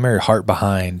primary heart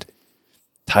behind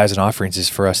tithes and offerings is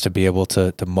for us to be able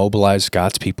to mobilize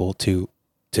God's people to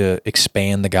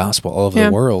expand the gospel all over Yeah.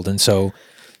 the world. And so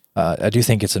I do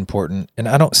think it's important. And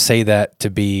I don't say that to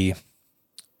be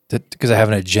because I have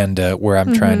an agenda where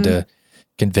I'm trying to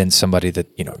convince somebody that,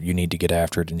 you need to get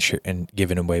after it and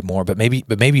giving away more. But maybe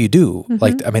you do.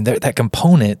 Like, I mean, that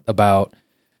component about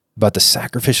the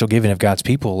sacrificial giving of God's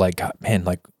people, like, God, man,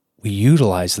 like we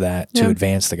utilize that to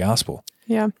advance the gospel.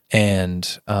 Yeah. And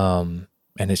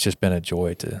it's just been a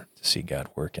joy to see God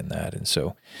work in that. And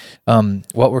so,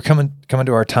 we're coming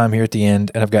to our time here at the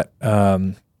end, and I've got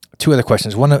two other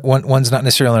questions. One's not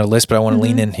necessarily on our list, but I want to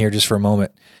lean in here just for a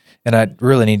moment. And I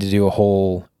really need to do a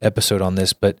whole episode on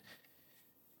this, but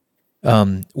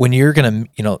when you're going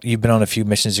to, you've been on a few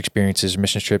mission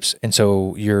trips, and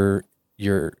so you're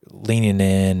leaning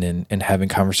in and having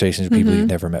conversations with people you've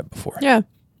never met before. Yeah.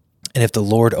 And if the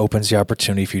Lord opens the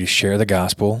opportunity for you to share the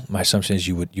gospel, my assumption is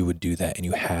you would do that, and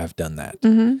you have done that.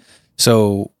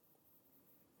 So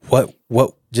what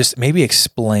just maybe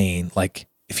explain, like,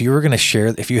 if you were going to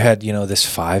share, if you had, this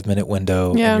 5-minute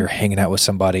window and you're hanging out with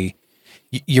somebody,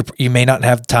 you may not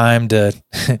have time to,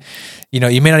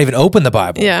 you may not even open the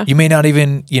Bible. Yeah. You may not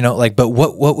even, but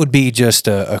what would be just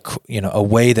a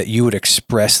way that you would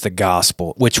express the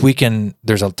gospel, which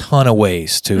there's a ton of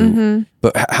ways to,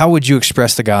 but how would you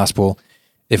express the gospel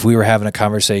if we were having a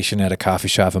conversation at a coffee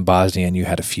shop in Bosnia and you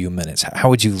had a few minutes? How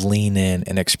would you lean in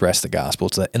and express the gospel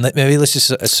to that? And maybe let's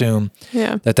just assume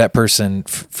that person,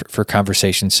 for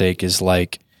conversation's sake, is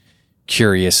like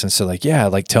curious, and so like,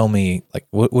 tell me, like,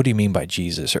 what do you mean by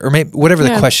Jesus, or maybe whatever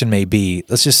the question may be.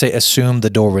 Let's just say, assume the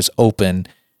door was open.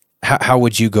 How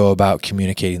would you go about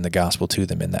communicating the gospel to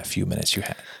them in that few minutes you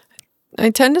had? I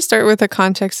tend to start with a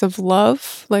context of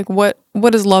love. Like, what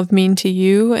does love mean to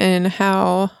you, and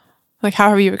how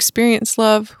have you experienced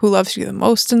love? Who loves you the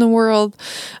most in the world?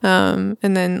 And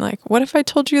then, like, what if I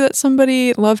told you that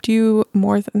somebody loved you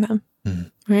more than them?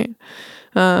 Right?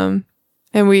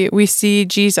 And we see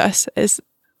Jesus is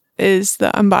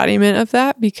the embodiment of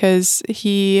that, because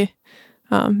he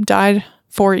died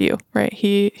for you, right?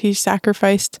 He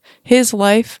sacrificed his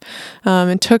life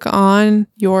and took on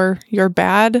your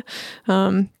bad,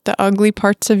 the ugly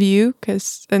parts of you.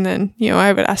 And then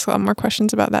I would ask a lot more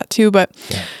questions about that too. But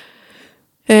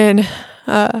and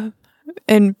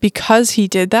because he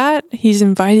did that, he's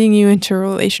inviting you into a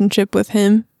relationship with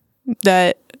him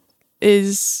that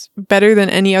is better than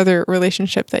any other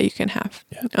relationship that you can have.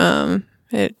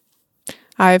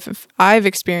 I've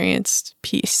experienced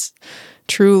peace,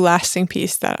 true lasting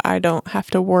peace, that I don't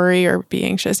have to worry or be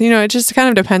anxious. It just kind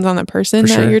of depends on the person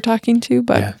that you're talking to,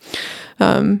 but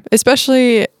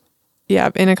especially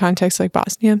in a context like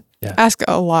Bosnia, ask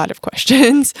a lot of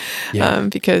questions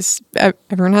because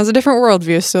everyone has a different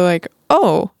worldview. So like,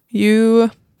 you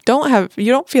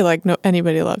don't feel like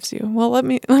anybody loves you. Well, let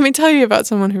me tell you about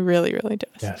someone who really, really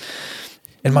does. Yeah.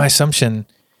 And my assumption,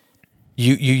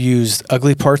 you use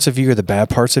ugly parts of you or the bad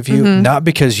parts of you, not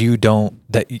because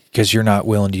because you're not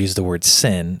willing to use the word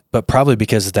sin, but probably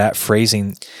because that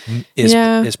phrasing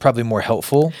is probably more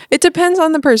helpful. It depends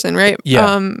on the person, right?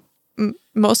 Yeah.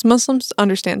 Most Muslims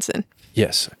understand sin.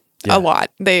 Yes. A lot.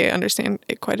 They understand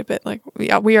it quite a bit. Like,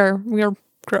 we are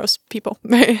gross people,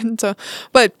 right? And so,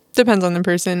 but depends on the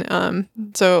person.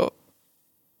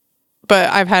 But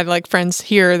I've had like friends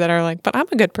here that are like, but I'm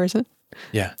a good person.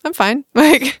 Yeah. I'm fine.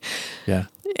 Like, yeah,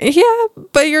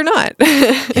 but you're not.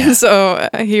 And so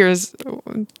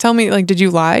tell me, like, did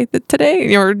you lie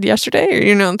today or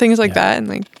yesterday, or, things like that. And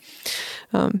like,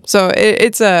 so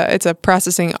it's a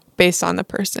processing based on the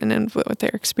person and what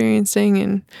they're experiencing,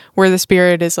 and where the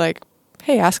Spirit is like,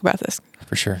 hey, ask about this.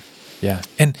 For sure. Yeah.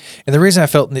 And the reason I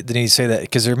felt the need to say that,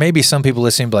 because there may be some people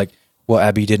listening like, well,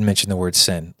 Abby, you didn't mention the word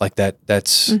sin. Like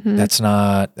that's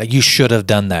not, like, you should have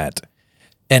done that.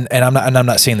 And I'm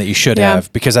not saying that you should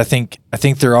have, because I think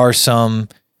there are some,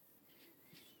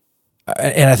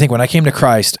 and I think when I came to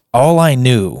Christ, all I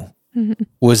knew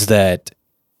was that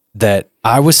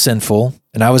I was sinful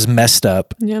and I was messed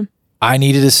up. Yeah. I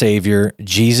needed a savior.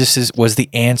 Jesus was the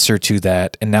answer to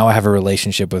that. And now I have a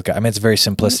relationship with God. I mean, it's very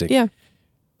simplistic. Yeah.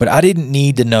 But I didn't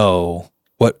need to know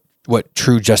what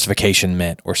true justification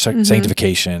meant, or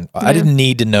sanctification. Yeah. I didn't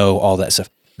need to know all that stuff.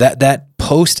 That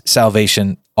post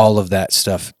salvation, all of that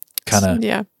stuff kind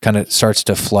of starts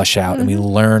to flush out, and we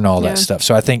learn all that stuff.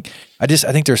 So I think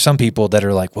there's some people that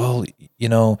are like, well,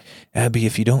 Abby,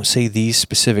 if you don't say these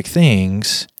specific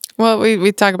things. Well,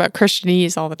 we talk about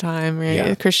Christianese all the time, right?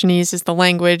 Yeah. Christianese is the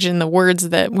language and the words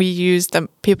that we use that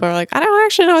people are like, I don't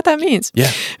actually know what that means.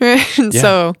 Yeah. Right? And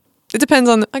so it depends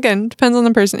on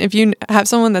the person. If you have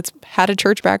someone that's had a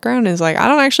church background and is like, I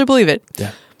don't actually believe it.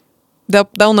 Yeah.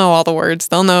 They'll know all the words.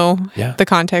 They'll know Yeah. the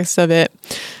context of it.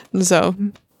 And so,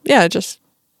 yeah, just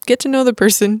get to know the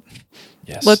person.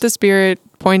 Yes. Let the Spirit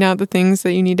point out the things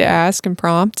that you need to ask and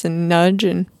prompt and nudge.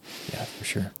 And Yeah, for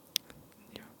sure.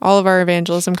 all of our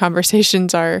evangelism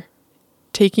conversations are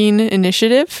taking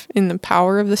initiative in the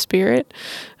power of the Spirit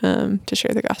to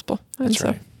share the gospel. And That's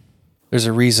right. There's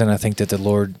a reason I think that the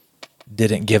Lord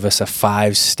didn't give us a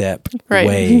 5-step Right.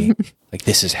 way. Like,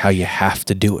 this is how you have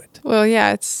to do it. Well,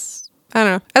 yeah, I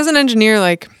don't know. As an engineer,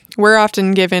 like, we're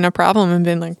often given a problem and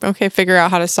been like, okay, figure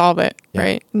out how to solve it, Yeah.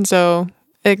 right? And so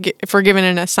if we're given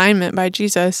an assignment by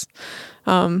Jesus,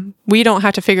 we don't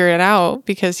have to figure it out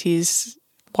because he's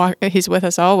with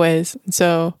us always. And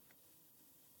so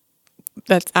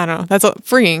that's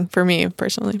freeing for me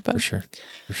personally. But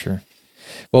For sure.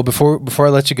 Well, before I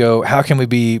let you go, how can we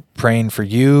be praying for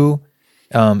you?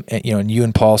 And you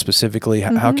and Paul specifically,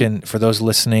 how can, for those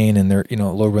listening and they're,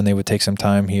 Lord, when they would take some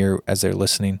time here as they're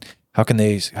listening, how can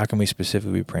we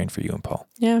specifically be praying for you and Paul?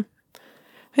 Yeah.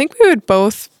 I think we would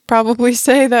both probably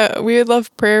say that we would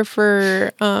love prayer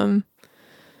for,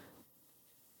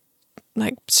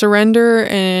 like surrender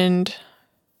and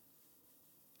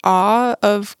awe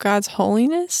of God's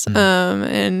holiness,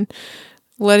 and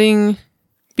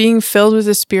being filled with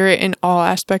the Spirit in all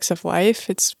aspects of life.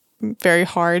 It's very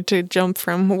hard to jump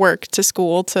from work to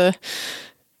school to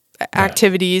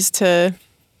activities to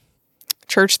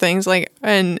church things, like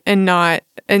and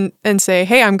say,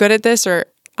 hey, I'm good at this or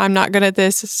I'm not good at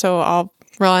this, so I'll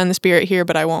rely on the Spirit here,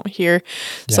 but I won't here.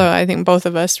 Yeah. So I think both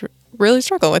of us really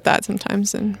struggle with that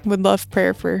sometimes and would love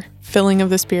prayer for filling of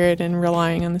the Spirit and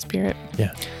relying on the Spirit.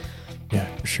 Yeah,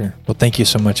 for sure. Well, thank you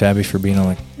so much, Abby, for being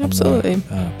on the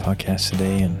podcast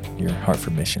today and your heart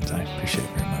for missions. I appreciate it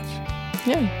very much.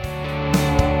 Yeah.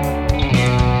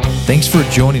 Thanks for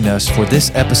joining us for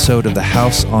this episode of the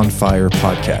House on Fire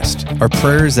podcast. Our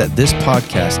prayer is that this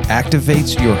podcast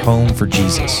activates your home for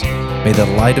Jesus. May the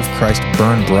light of Christ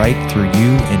burn bright through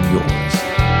you and yours.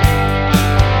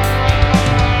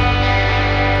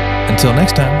 Until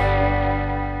next time.